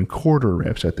be doing quarter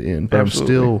reps at the end, but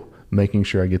Absolutely. I'm still making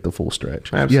sure I get the full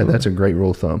stretch. Absolutely. Yeah, that's a great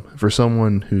rule of thumb. For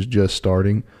someone who's just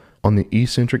starting on the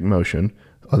eccentric motion,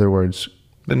 other words,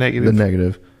 the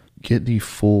negative, get the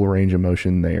full range of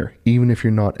motion there. Even if you're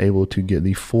not able to get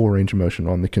the full range of motion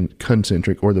on the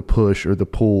concentric or the push or the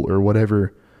pull or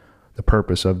whatever the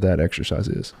purpose of that exercise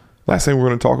is. Last thing we're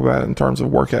going to talk about in terms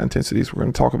of workout intensities, we're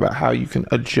going to talk about how you can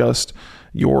adjust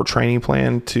your training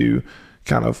plan to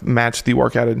kind of match the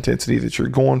workout intensity that you're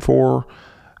going for.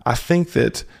 I think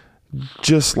that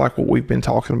just like what we've been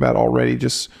talking about already,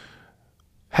 just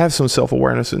have some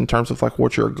self-awareness in terms of like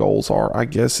what your goals are. I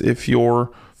guess if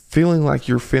you're feeling like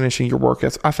you're finishing your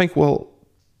workouts, I think, well,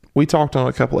 we talked on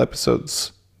a couple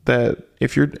episodes that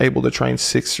if you're able to train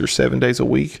 6 or 7 days a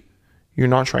week, you're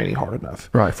not training hard enough.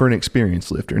 Right, for an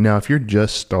experienced lifter. Now, if you're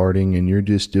just starting and you're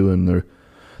just doing the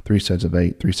 3 sets of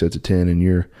 8, 3 sets of 10, and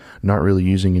you're not really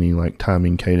using any like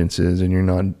timing cadences and you're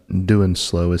not doing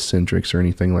slow eccentrics or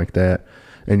anything like that,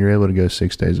 and you're able to go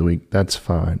 6 days a week, that's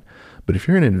fine. But if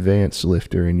you're an advanced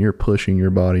lifter and you're pushing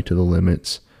your body to the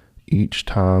limits each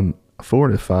time, 4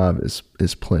 to 5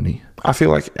 is plenty. I feel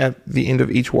like at the end of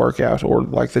each workout or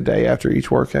like the day after each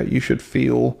workout, you should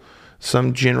feel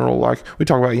some general, like we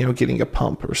talk about, getting a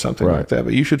pump or something like that,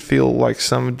 but you should feel like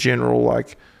some general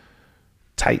like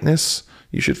tightness.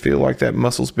 You should feel like that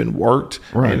muscle's been worked.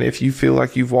 Right. And if you feel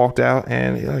like you've walked out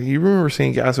and like, you remember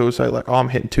seeing guys who would say like, oh, I'm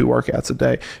hitting 2 workouts a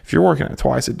day. If you're working out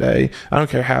twice a day, I don't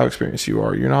care how experienced you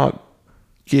are, you're not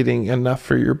getting enough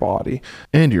for your body.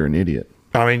 And you're an idiot.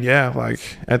 I mean, yeah, like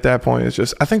at that point, it's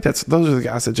just, I think those are the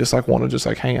guys that just like want to just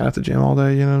like hang out at the gym all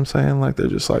day. You know what I'm saying? Like they're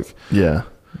just like, yeah,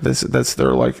 that's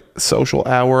their like social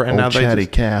hour. And old now they chatty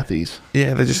just, Cathys.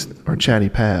 Yeah, they just, or chatty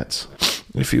Pats,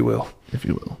 if you will.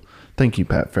 Thank you,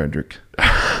 Pat Frederick.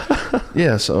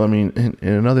 Yeah. So, I mean, and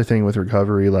another thing with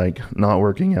recovery, like not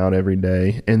working out every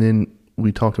day. And then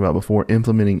we talked about before,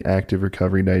 implementing active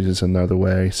recovery days is another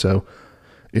way. So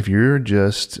if you're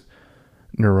just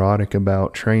neurotic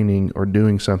about training or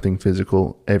doing something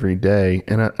physical every day,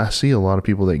 and I see a lot of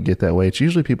people that get that way. It's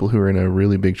usually people who are in a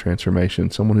really big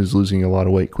transformation, someone who's losing a lot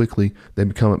of weight quickly. They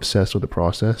become obsessed with the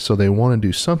process, so they want to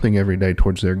do something every day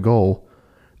towards their goal.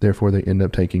 Therefore, they end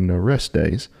up taking no rest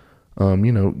days.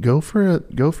 Go for a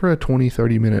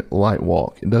 20-30 minute light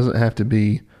walk. It doesn't have to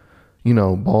be,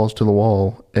 balls to the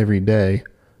wall every day,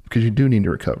 because you do need to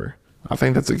recover. I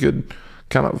think that's a good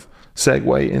kind of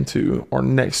segue into our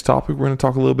next topic. We're going to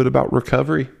talk a little bit about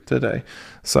recovery today.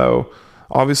 So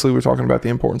obviously we're talking about the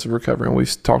importance of recovery, and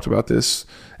we've talked about this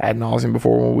ad nauseum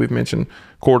before when we've mentioned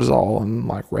cortisol and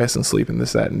like rest and sleep and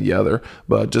this, that, and the other.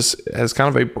 But just as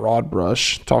kind of a broad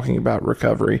brush talking about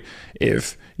recovery,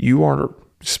 if you are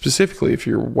specifically, if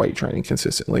you're weight training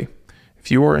consistently, if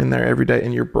you are in there every day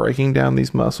and you're breaking down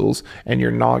these muscles and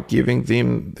you're not giving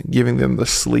them the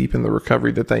sleep and the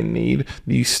recovery that they need,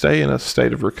 you stay in a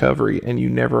state of recovery and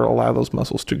you never allow those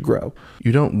muscles to grow.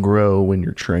 You don't grow when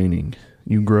you're training.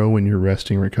 You grow when you're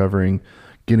resting, recovering,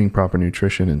 getting proper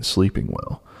nutrition, and sleeping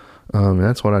well.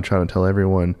 That's what I try to tell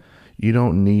everyone. You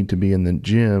don't need to be in the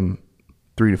gym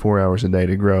 3 to 4 hours a day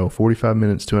to grow. 45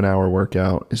 minutes to an hour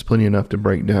workout is plenty enough to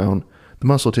break down the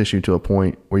muscle tissue to a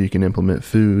point where you can implement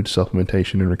food,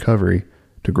 supplementation, and recovery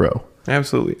to grow.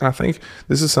 Absolutely. I think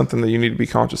this is something that you need to be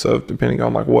conscious of depending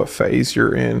on like what phase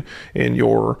you're in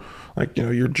your like, you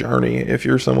know, your journey. If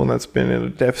you're someone that's been in a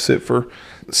deficit for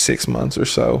 6 months or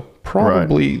so,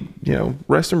 probably, right, you know,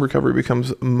 rest and recovery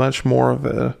becomes much more of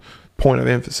a point of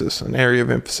emphasis, an area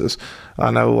of emphasis. I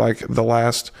know like the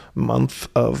last month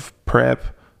of prep,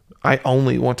 I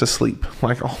only want to sleep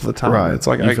like all the time. Right. It's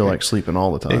like I feel like sleeping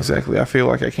all the time. Exactly. I feel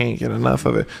like I can't get enough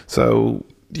of it. So,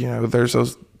 you know, there's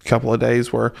those couple of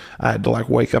days where I had to like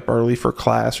wake up early for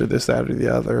class or this, that, or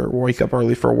the other, or wake up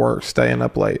early for work, staying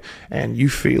up late, and you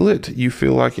feel it. You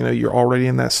feel like, you know, you're already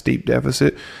in that steep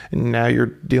deficit, and now you're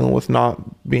dealing with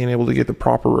not being able to get the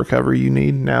proper recovery you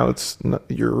need. Now it's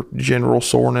your general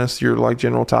soreness, your like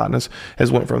general tightness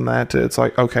has went from that to, it's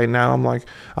like, okay, now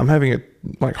I'm having a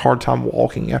like hard time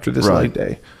walking after this right, late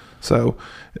day. So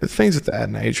things of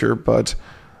that nature. But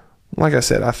like I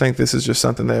said, I think this is just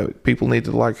something that people need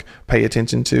to like pay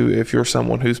attention to. If you're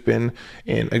someone who's been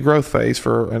in a growth phase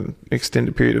for an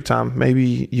extended period of time,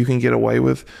 maybe you can get away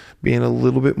with being a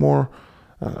little bit more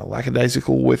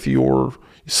lackadaisical with your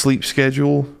sleep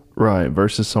schedule. Right.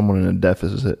 Versus someone in a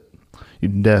deficit. You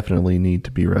definitely need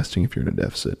to be resting if you're in a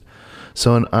deficit.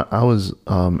 So and I was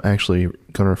actually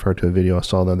going to refer to a video I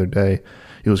saw the other day.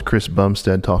 It was Chris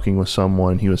Bumstead talking with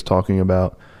someone. He was talking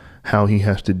about how he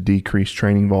has to decrease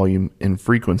training volume and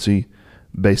frequency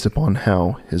based upon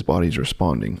how his body's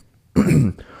responding.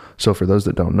 So for those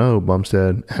that don't know,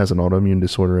 Bumstead has an autoimmune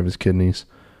disorder of his kidneys.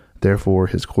 Therefore,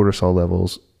 his cortisol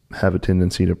levels have a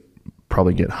tendency to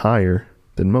probably get higher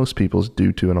than most people's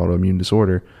due to an autoimmune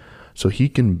disorder. So he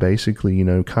can basically, you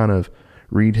know, kind of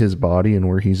read his body and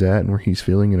where he's at and where he's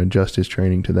feeling and adjust his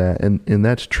training to that. And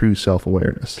that's true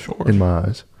self-awareness. Sure. In my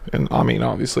eyes. And I mean,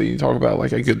 obviously, you talk about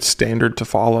like a good standard to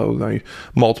follow. Like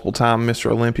multiple time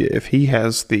Mr. Olympia, if he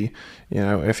has the, you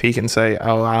know, if he can say,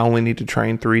 oh, I only need to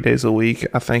train 3 days a week,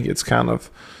 I think it's kind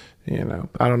of, you know,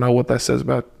 I don't know what that says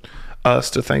about us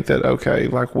to think that, okay,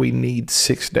 like we need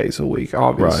 6 days a week.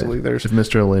 Obviously, right. There's. If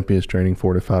Mr. Olympia is training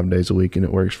 4 to 5 days a week and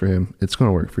it works for him, it's going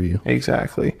to work for you.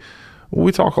 Exactly.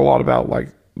 We talk a lot about like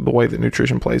the way that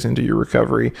nutrition plays into your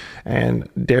recovery. And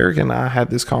Derek and I had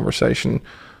this conversation.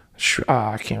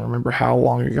 I can't remember how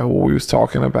long ago we was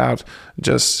talking about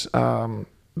just the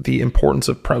importance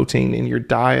of protein in your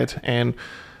diet. And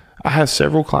I have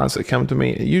several clients that come to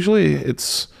me. Usually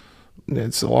it's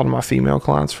a lot of my female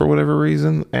clients for whatever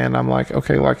reason. And I'm like,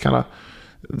 okay, like kind of,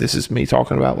 this is me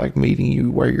talking about like meeting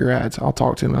you where you're at. So I'll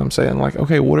talk to them. I'm saying like,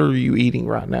 okay, what are you eating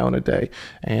right now in a day?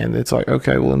 And it's like,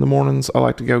 okay, well in the mornings I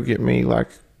like to go get me like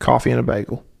coffee and a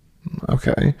bagel.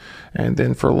 Okay. And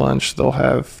then for lunch, they'll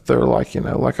have their like, you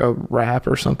know, like a wrap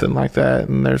or something like that.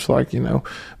 And there's like, you know,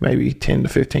 maybe 10 to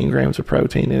 15 grams of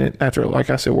protein in it. After,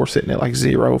 like I said, we're sitting at like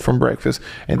 0 from breakfast.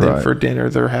 And then right. For dinner,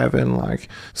 they're having like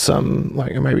some,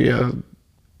 like maybe a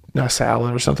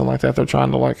salad or something like that. They're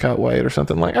trying to like cut weight or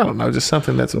something like, I don't know, just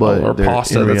something that's, or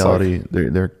pasta. In reality, that's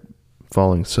like, they're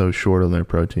falling so short on their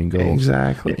protein goals.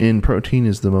 Exactly. And protein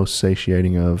is the most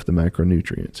satiating of the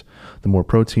macronutrients. The more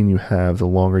protein you have, the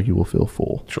longer you will feel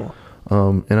full. Sure.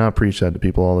 And I preach that to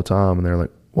people all the time, and they're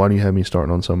like, why do you have me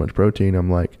starting on so much protein?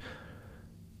 I'm like,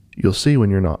 you'll see when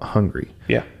you're not hungry.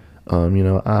 Yeah. You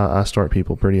know, I start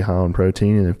people pretty high on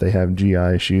protein, and if they have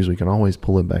GI issues, we can always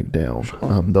pull it back down.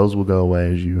 Sure. Those will go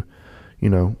away as you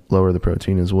know, lower the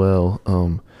protein as well.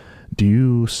 Do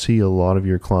you see a lot of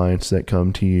your clients that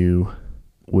come to you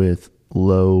with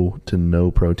low to no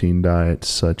protein diets,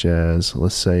 such as,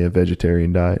 let's say, a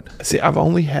vegetarian diet? See, I've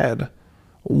only had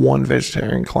one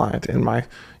vegetarian client in my,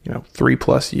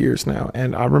 3+ years now.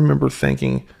 And I remember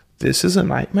thinking, this is a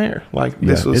nightmare. Like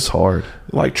this was, it's hard.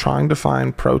 Like trying to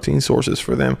find protein sources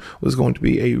for them was going to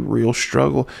be a real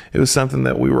struggle. It was something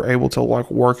that we were able to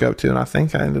like work up to. And I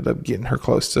think I ended up getting her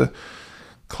close to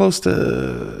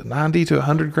 90 to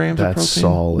 100 grams of protein. That's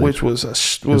solid. Which was a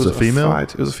female?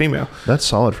 Fight. It was a female. That's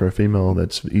solid for a female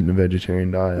that's eating a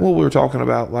vegetarian diet. Well, we were talking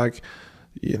about like,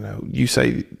 you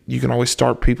say you can always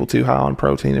start people too high on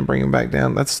protein and bring them back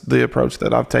down. That's the approach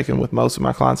that I've taken with most of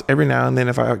my clients. Every now and then,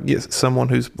 if I get someone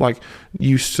who's like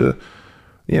used to,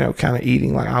 kind of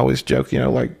eating, like I always joke,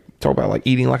 like talk about like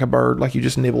eating like a bird, like you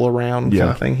just nibble around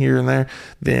kind of thing here and there,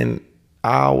 then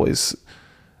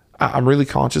I'm really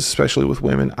conscious, especially with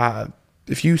women.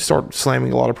 if you start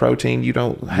slamming a lot of protein, you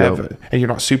don't have it, and you're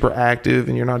not super active,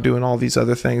 and you're not doing all these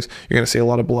other things, you're going to see a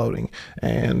lot of bloating.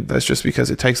 And that's just because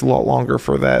it takes a lot longer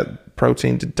for that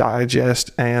protein to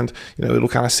digest, and it'll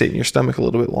kind of sit in your stomach a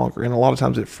little bit longer. And a lot of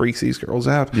times it freaks these girls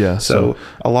out. Yeah. So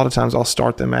a lot of times I'll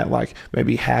start them at like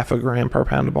maybe 0.5 gram per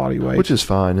pound of body weight, which is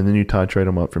fine, and then you titrate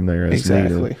them up from there as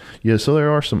needed. Yeah. So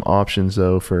there are some options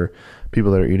though for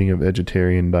people that are eating a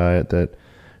vegetarian diet that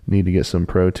need to get some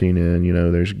protein in.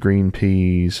 There's green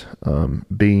peas,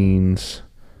 beans,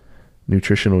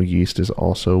 nutritional yeast is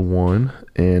also one,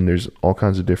 and there's all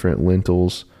kinds of different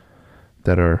lentils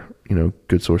that are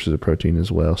good sources of protein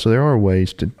as well. So there are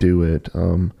ways to do it.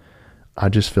 I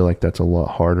just feel like that's a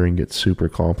lot harder and gets super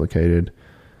complicated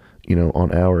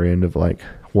on our end of like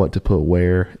what to put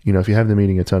where. If you have them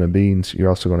eating a ton of beans, you're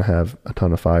also going to have a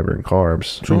ton of fiber and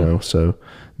carbs. Sure. So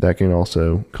that can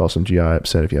also cause some GI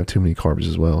upset if you have too many carbs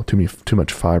as well, too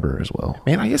much fiber as well.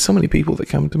 Man, I get so many people that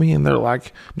come to me and they're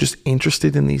like just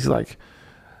interested in these, like,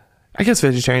 I guess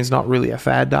vegetarian's not really a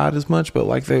fad diet as much, but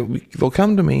like they'll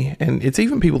come to me, and it's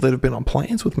even people that have been on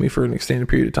plans with me for an extended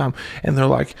period of time, and they're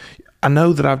like, I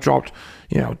know that I've dropped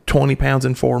 20 pounds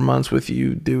in 4 months with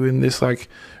you doing this like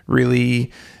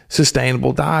really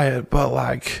sustainable diet, but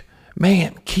like,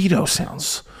 man,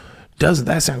 keto doesn't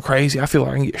that sound crazy? I feel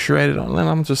like I can get shredded on it. And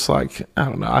I'm just like, I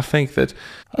don't know. I think that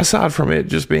aside from it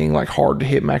just being like hard to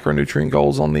hit macronutrient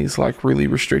goals on these like really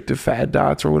restrictive fad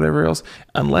diets or whatever else,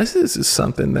 unless this is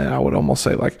something that I would almost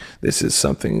say like this is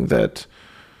something that,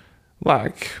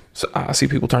 like, so I see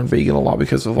people turn vegan a lot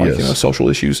because of like, social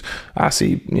issues. I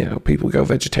see, people go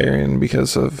vegetarian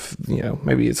because of,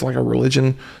 maybe it's like a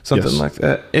religion, something like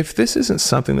that. If this isn't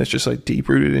something that's just like deep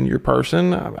rooted in your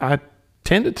person, I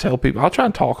tend to tell people, I'll try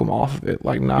and talk them off of it.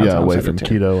 Like 9 times away out from of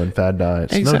 10. keto and fad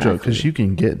diets. Exactly. No joke, because you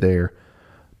can get there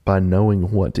by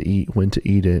knowing what to eat, when to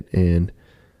eat it, and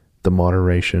the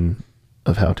moderation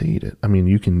of how to eat it. I mean,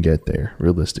 you can get there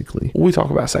realistically. We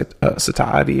talk about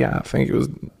satiety. I think it was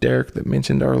Derek that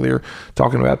mentioned earlier,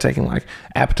 talking about taking like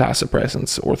appetite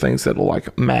suppressants or things that will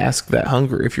like mask that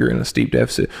hunger if you're in a steep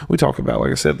deficit. We talk about,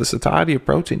 like I said, the satiety of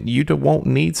protein. You won't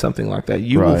need something like that.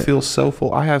 You will feel so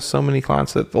full. I have so many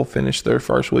clients that they'll finish their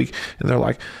first week and they're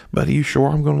like, "But are you sure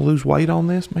I'm going to lose weight on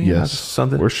this, man?" Yes,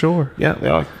 something we're sure. Yeah,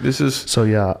 they're like, this is so.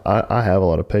 Yeah, I have a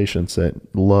lot of patients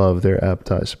that love their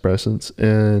appetite suppressants,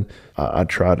 and I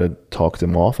try to talk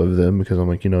them off of them because I'm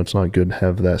like, it's not good to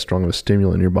have that strong of a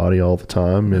stimulant in your body all the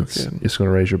time. It's going to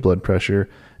raise your blood pressure.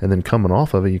 And then coming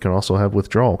off of it, you can also have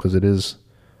withdrawal because it is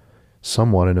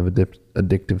somewhat an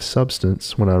addictive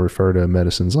substance. When I refer to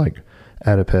medicines like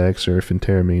Adipex or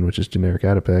phentermine, which is generic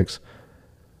Adipex,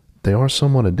 they are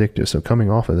somewhat addictive. So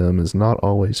coming off of them is not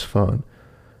always fun.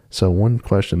 So one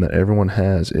question that everyone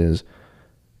has is,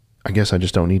 I guess I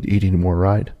just don't need to eat anymore,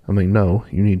 right? I'm like, no,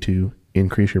 you need to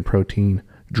increase your protein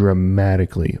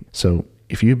dramatically. So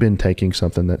if you've been taking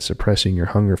something that's suppressing your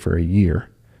hunger for a year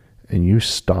and you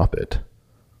stop it,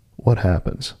 what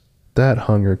happens? That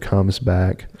hunger comes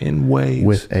back in waves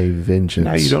with a vengeance.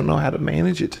 Now you don't know how to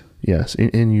manage it. Yes,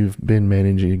 and you've been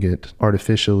managing it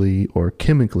artificially or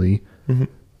chemically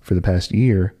for the past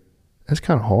year. That's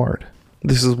kind of hard.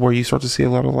 This is where you start to see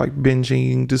a lot of like binge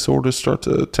eating disorders start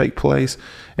to take place.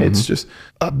 It's just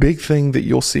a big thing that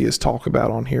you'll see us talk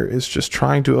about on here is just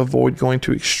trying to avoid going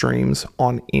to extremes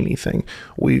on anything.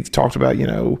 We've talked about,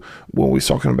 when we were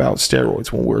talking about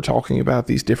steroids, when we were talking about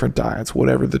these different diets,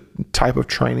 whatever the type of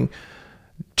training,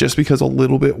 just because a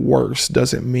little bit worse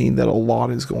doesn't mean that a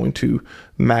lot is going to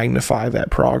magnify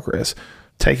that progress.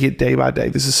 Take it day by day.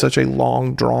 This is such a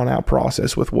long, drawn-out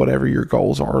process with whatever your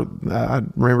goals are. I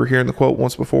remember hearing the quote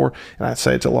once before, and I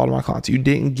say it to a lot of my clients, you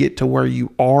didn't get to where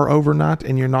you are overnight,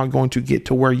 and you're not going to get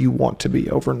to where you want to be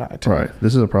overnight. Right.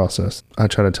 This is a process. I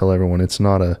try to tell everyone it's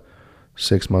not a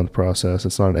 6-month process.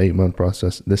 It's not an 8-month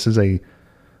process. This is a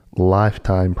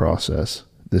lifetime process.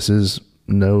 This is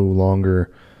no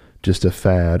longer just a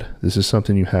fad. This is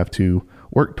something you have to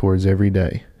work towards every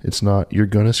day. It's not, you're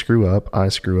going to screw up. I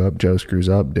screw up. Joe screws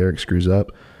up. Derek screws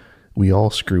up. We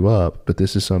all screw up, but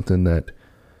this is something that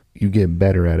you get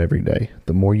better at every day.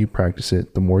 The more you practice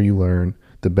it, the more you learn,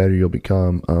 the better you'll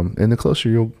become, and the closer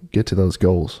you'll get to those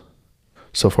goals.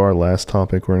 So for our last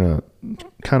topic, we're going to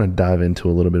kind of dive into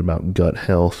a little bit about gut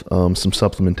health, some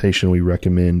supplementation we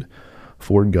recommend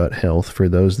for gut health for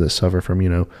those that suffer from,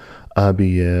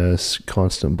 IBS,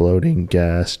 constant bloating,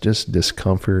 gas, just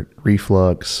discomfort,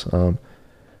 reflux.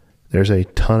 There's a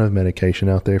ton of medication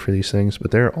out there for these things,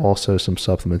 but there are also some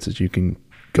supplements that you can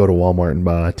go to Walmart and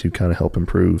buy to kind of help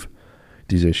improve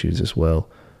these issues as well.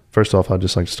 First off, I'd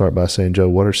just like to start by saying, Joe,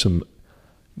 what are some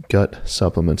gut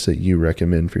supplements that you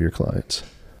recommend for your clients?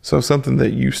 So something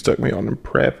that you stuck me on in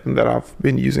prep and that I've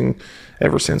been using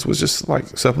ever since was just like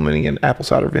supplementing in apple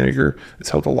cider vinegar. It's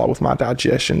helped a lot with my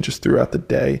digestion just throughout the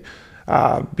day.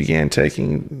 I began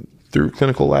taking through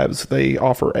clinical labs. They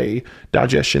offer a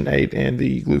digestion aid and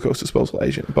the glucose disposal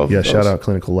agent. Both of those. Shout out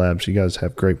clinical labs. You guys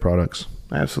have great products.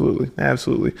 Absolutely.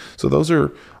 So those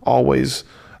are always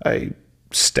a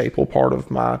staple part of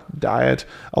my diet.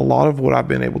 A lot of what I've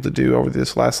been able to do over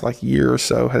this last like year or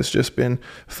so has just been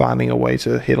finding a way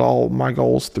to hit all my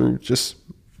goals through just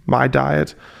my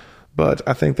diet. But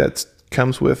I think that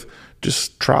comes with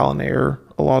just trial and error.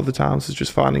 A lot of the times is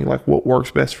just finding like what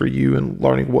works best for you and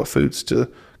learning what foods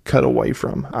to cut away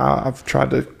from. I've tried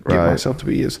to get myself to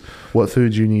be as what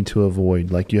foods you need to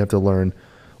avoid. Like you have to learn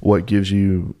what gives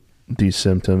you these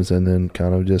symptoms and then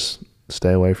kind of just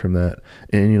stay away from that.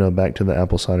 And, back to the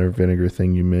apple cider vinegar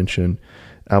thing you mentioned,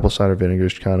 apple cider vinegar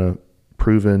is kind of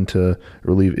proven to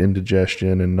relieve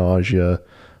indigestion and nausea.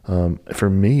 For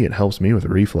me, it helps me with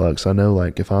reflux. I know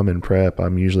like if I'm in prep,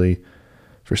 I'm usually,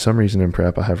 for some reason in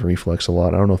prep, I have reflux a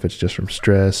lot. I don't know if it's just from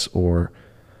stress or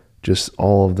just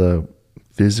all of the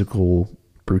physical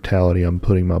brutality I'm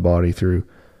putting my body through.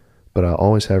 But I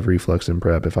always have reflux in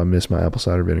prep if I miss my apple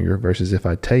cider vinegar versus if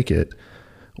I take it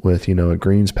with, a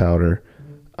greens powder,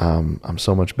 I'm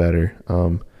so much better.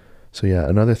 So yeah,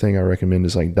 another thing I recommend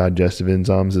is like digestive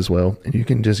enzymes as well. And you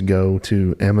can just go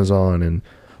to Amazon and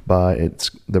buy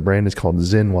the brand is called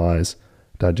ZenWise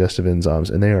digestive enzymes,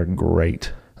 and they are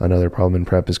great. Another problem in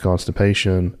prep is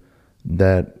constipation.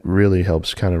 That really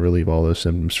helps kind of relieve all those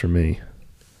symptoms for me.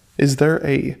 Is there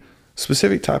a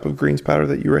specific type of greens powder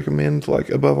that you recommend, like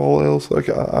above all else? Like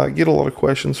I get a lot of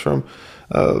questions from,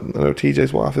 I know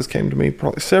TJ's wife has came to me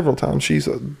probably several times. She's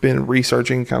been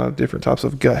researching kind of different types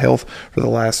of gut health for the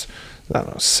last,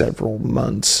 several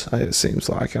months, it seems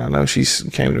like. And I know she's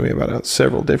came to me about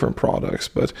several different products,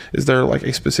 but is there like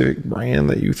a specific brand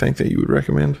that you think that you would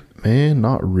recommend? Man,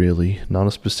 not really. Not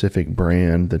a specific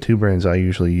brand. The two brands I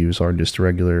usually use are just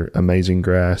regular Amazing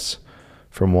Grass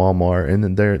from Walmart, and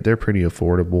then they're pretty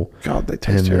affordable. God, they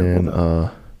taste terrible. And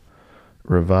then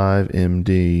Revive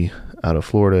MD out of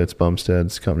Florida, it's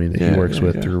Bumstead's company that he works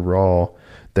with through Raw.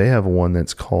 They have one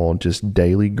that's called just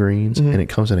Daily Greens, and it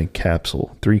comes in a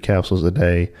capsule. 3 capsules a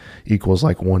day equals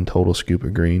like 1 total scoop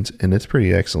of greens, and it's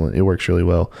pretty excellent. It works really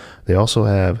well. They also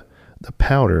have the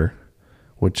powder,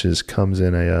 which comes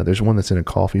in there's one that's in a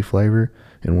coffee flavor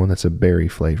and one that's a berry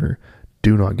flavor.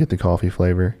 Do not get the coffee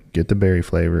flavor. Get the berry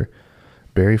flavor.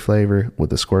 Berry flavor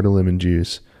with a squirt of lemon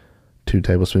juice, 2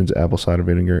 tablespoons of apple cider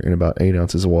vinegar, and about 8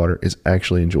 ounces of water is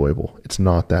actually enjoyable. It's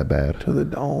not that bad. To the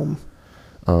dome.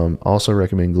 Also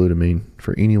recommend glutamine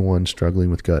for anyone struggling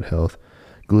with gut health.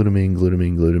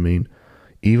 Glutamine.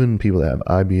 Even people that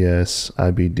have IBS,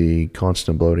 IBD,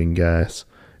 constant bloating, gas,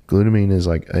 glutamine is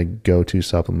like a go-to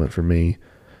supplement for me.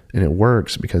 And it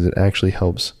works because it actually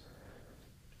helps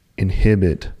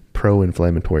inhibit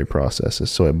pro-inflammatory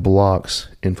processes. So it blocks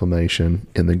inflammation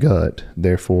in the gut,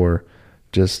 therefore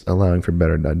just allowing for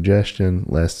better digestion,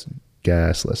 less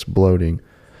gas, less bloating.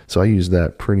 So I use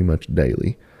that pretty much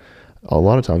daily. A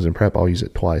lot of times in prep, I'll use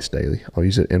it twice daily. I'll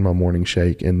use it in my morning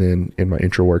shake and then in my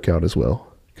intra workout as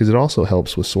well, because it also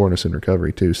helps with soreness and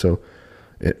recovery too. So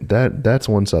that's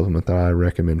one supplement that I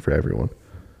recommend for everyone.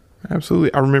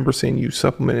 Absolutely. I remember seeing you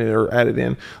supplement it or add it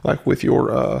in, like with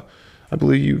your, I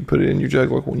believe you put it in your jug,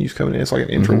 like when you was coming in. It's like an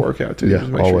intra workout too. Yeah,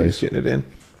 just make always. sure you're getting it in.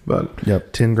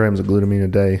 But 10 grams of glutamine a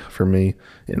day for me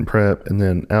in prep, and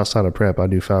then outside of prep, I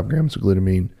do 5 grams of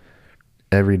glutamine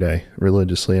every day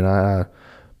religiously. And I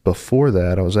before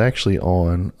that, I was actually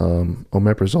on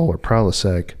omeprazole or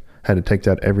Prilosec. Had to take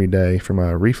that every day for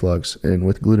my reflux, and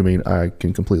with glutamine, I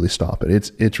can completely stop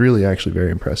it. It's really actually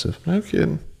very impressive. No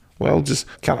kidding. Well, just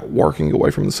kind of working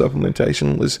away from the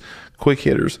supplementation is quick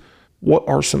hitters. What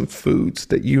are some foods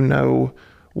that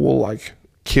will like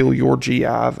kill your GI?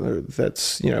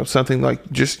 That's, something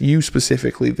like just you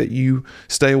specifically that you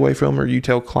stay away from or you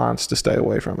tell clients to stay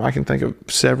away from. I can think of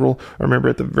several. I remember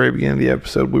at the very beginning of the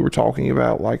episode, we were talking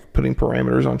about like putting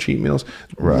parameters on cheat meals.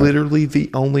 Right. Literally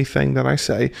the only thing that I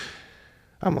say,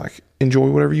 I'm like, enjoy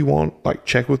whatever you want. Like,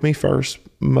 check with me first.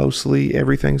 Mostly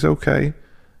everything's okay.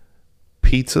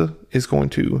 Pizza is going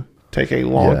to take a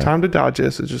long time to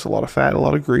digest. It's just a lot of fat, a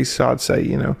lot of grease. So I'd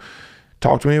say,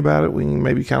 talk to me about it. We can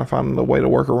maybe kind of find a way to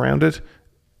work around it.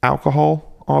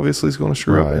 Alcohol obviously is going to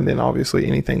screw up, and then obviously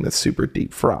anything that's super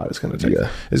deep fried is going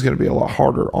to be a lot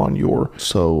harder on your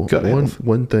gut health.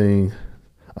 One thing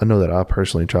I know that I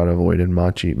personally try to avoid in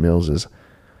my cheat meals is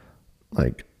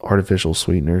like artificial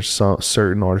sweeteners.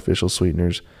 Certain artificial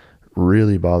sweeteners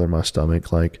really bother my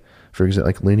stomach. Like, for example,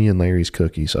 like Lenny and Larry's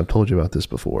cookies. I've told you about this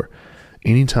before.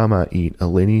 anytime I eat a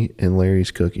Lenny and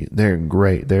Larry's cookie, they're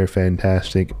great. They're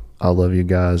fantastic. I love you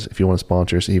guys. If you want to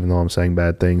sponsor us, even though I'm saying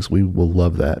bad things, we will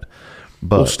love that.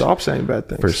 But We'll stop saying bad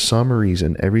things. for some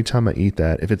reason, every time I eat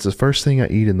that, if it's the first thing I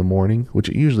eat in the morning, which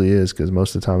it usually is, because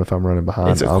most of the time if I'm running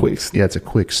behind, It's a quick snack. yeah, it's a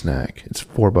quick snack. It's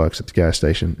 $4 at the gas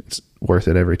station. It's worth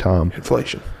it every time.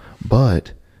 Inflation.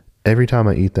 But every time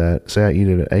I eat that, say I eat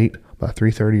it at 8, by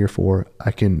 3:30 or 4,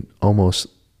 I can almost,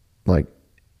 like,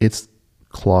 it's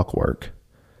clockwork.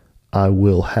 I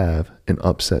will have an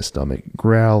upset stomach,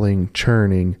 growling,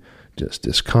 churning, just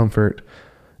discomfort.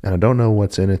 And I don't know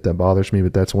what's in it that bothers me,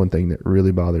 but that's one thing that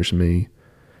really bothers me.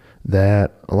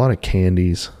 That a lot of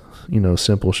candies,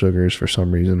 simple sugars for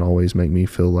some reason always make me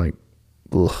feel like,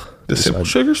 ugh. The simple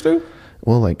sugars do?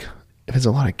 Well, like, if it's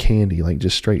a lot of candy, like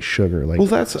just straight sugar, like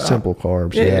that's simple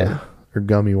carbs, yeah. Or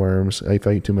gummy worms. If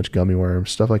I eat too much gummy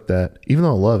worms, stuff like that. Even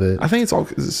though I love it. I think it's all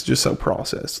 'cause it's just so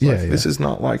processed. Yeah, Like, yeah. This is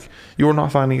not like you're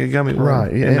not finding a gummy worm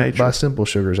Right. in And nature. by simple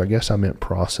sugars, I guess I meant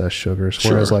processed sugars.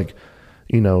 Sure. Whereas, like,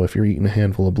 if you're eating a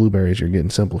handful of blueberries, you're getting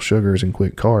simple sugars and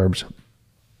quick carbs,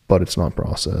 but it's not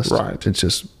processed. Right. It's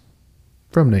just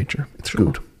from nature. It's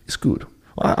good. It's good.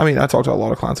 I mean, I talk to a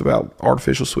lot of clients about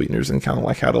artificial sweeteners and kind of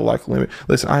like how to like limit.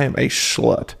 Listen, I am a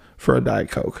slut for a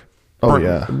Diet Coke. Oh,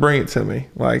 yeah. Bring it to me.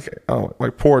 Like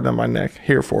pour it down my neck.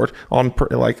 Here for it.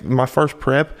 Like my first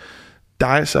prep,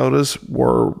 diet sodas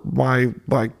were my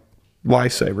like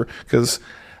lifesaver because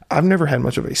I've never had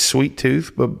much of a sweet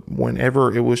tooth, but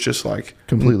whenever it was just like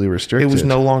Completely restricted. it was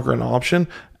no longer an option.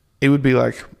 It would be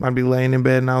like I'd be laying in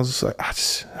bed and I was just like, I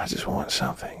just want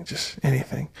something, just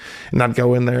anything, and I'd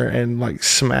go in there and like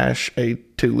smash a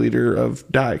 2 liter of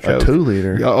Diet Coke. 2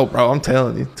 liter? Oh, bro, I'm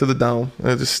telling you, to the dome.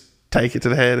 And just take it to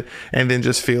the head, and then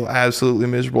just feel absolutely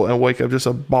miserable and wake up just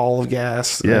a ball of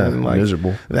gas. Yeah, and like,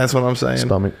 miserable. That's what I'm saying.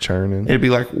 Stomach churning. It'd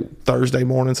be like Thursday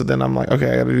morning, so then I'm like,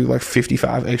 okay, I got to do like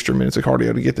 55 extra minutes of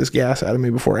cardio to get this gas out of me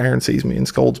before Aaron sees me and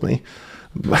scolds me.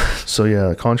 So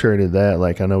yeah, contrary to that,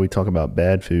 like I know we talk about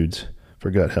bad foods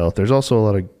for gut health. There's also a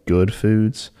lot of good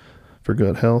foods for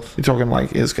gut health. You're talking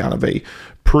like is kind of a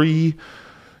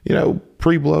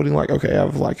pre-bloating. Like, okay,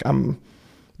 I'm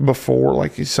before,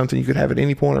 like, is something you could have at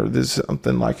any point, or this is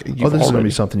something like This is going to be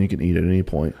something you can eat at any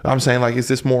point. I'm saying, like, is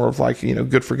this more of like,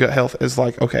 good for gut health? Is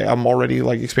like, okay, I'm already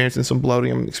like experiencing some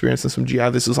bloating, I'm experiencing some GI.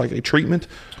 This is like a treatment.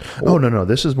 Oh, no.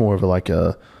 This is more of like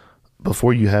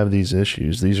before you have these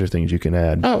issues, these are things you can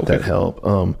add that help.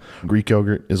 Greek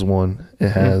yogurt is one. It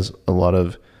has a lot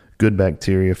of good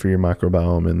bacteria for your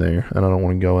microbiome in there. And I don't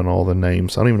want to go in all the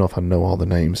names. I don't even know if I know all the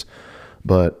names,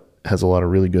 but has a lot of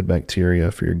really good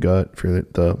bacteria for your gut, for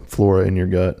the flora in your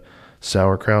gut.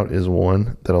 Sauerkraut is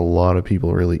one that a lot of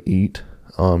people really eat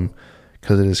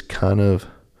because it is kind of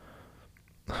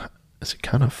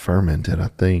fermented, I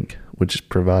think, which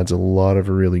provides a lot of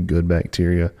really good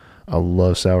bacteria. I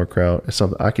love sauerkraut. It's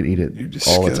something I could eat it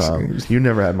all the time. You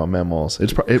never had my memos.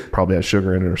 It probably has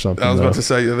sugar in it or something. I was about to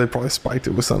say, they probably spiked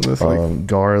it with something that's like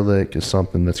garlic is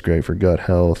something that's great for gut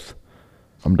health.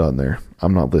 I'm done there.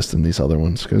 I'm not listing these other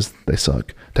ones because they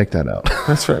suck. Take that out.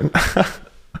 That's right.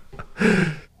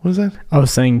 What is that? I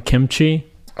was saying kimchi.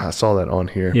 I saw that on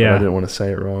here, Yeah. but I didn't want to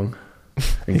say it wrong.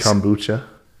 And kombucha.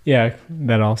 Yeah,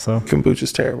 that also.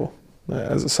 Kombucha's terrible.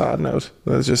 As a side note,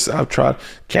 I've tried.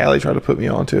 Callie tried to put me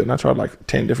onto it, and I tried like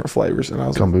 10 different flavors, and I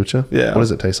was Kombucha? Yeah. What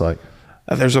does it taste like?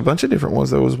 There's a bunch of different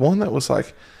ones. There was one that was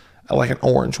like an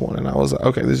orange one, and I was like,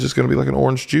 okay, this is just going to be like an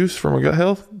orange juice for my gut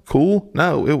health. Cool.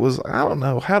 No, it was, I don't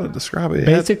know how to describe it.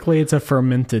 Basically, it's a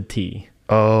fermented tea.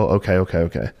 Oh, okay.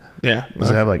 Yeah.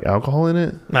 Does it have like alcohol in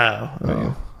it? No. I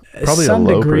mean, Probably Some a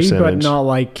low degree, percentage. but not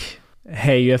like,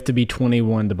 hey, you have to be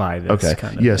 21 to buy this. Okay.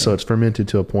 Kind of Yeah, thing. so it's fermented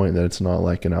to a point that it's not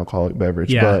like an alcoholic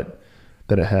beverage, Yeah. but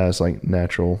that it has like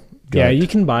natural gut Yeah, you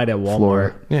can buy it at Walmart.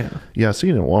 flora. yeah. Yeah, I've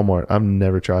seen it at Walmart. I've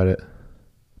never tried it.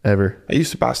 Ever. I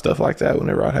used to buy stuff like that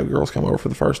whenever I'd have girls come over for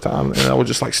the first time, and I would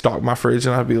just like stock my fridge,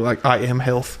 and I'd be like, I am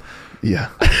health. Yeah.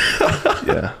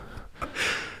 Yeah.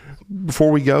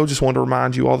 Before we go, just wanted to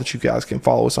remind you all that you guys can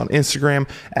follow us on Instagram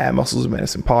at Muscles of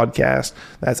Medicine Podcast.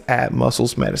 That's at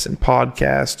Muscles Medicine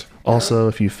Podcast. Also,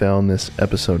 if you found this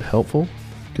episode helpful,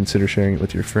 consider sharing it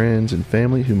with your friends and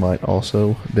family who might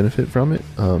also benefit from it.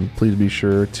 Please be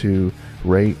sure to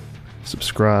rate,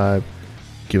 subscribe,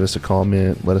 give us a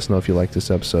comment. Let us know if you like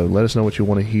this episode. Let us know what you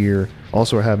want to hear.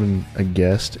 Also, we're having a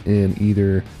guest in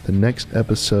either the next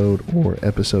episode or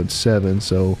episode 7,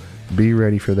 so be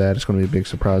ready for that. It's going to be a big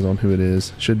surprise on who it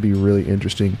is. Should be really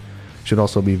interesting. Should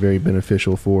also be very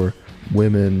beneficial for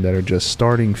women that are just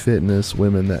starting fitness,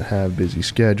 women that have busy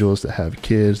schedules, that have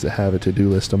kids, that have a to-do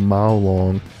list a mile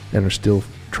long and are still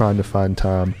trying to find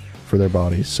time for their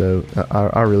bodies. So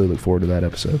I really look forward to that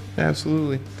episode.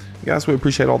 Absolutely. Guys, we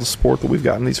appreciate all the support that we've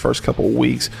gotten these first couple of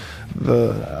weeks.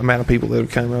 The amount of people that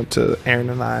have come up to Aaron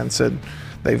and I and said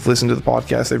they've listened to the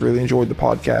podcast, they've really enjoyed the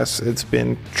podcast. It's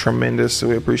been tremendous. So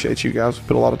we appreciate you guys. We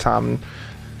put a lot of time and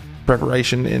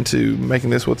preparation into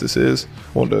making this what this is.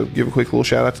 I wanted to give a quick little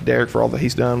shout out to Derek for all that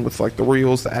he's done with like the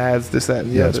reels, the ads, this, that,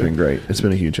 and the other. It's been great. It's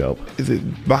been a huge help.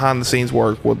 Behind the scenes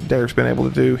work, what Derek's been able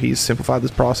to do, he's simplified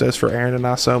this process for Aaron and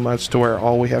I so much to where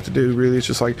all we have to do really is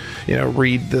just like,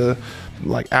 read the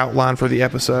like outline for the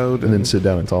episode and then sit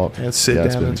down and talk. And sit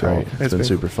down and talk. It's been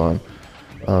super fun.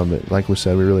 But like we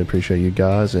said, we really appreciate you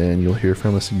guys, and you'll hear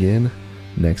from us again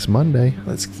next Monday.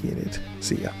 Let's get it.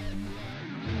 See ya.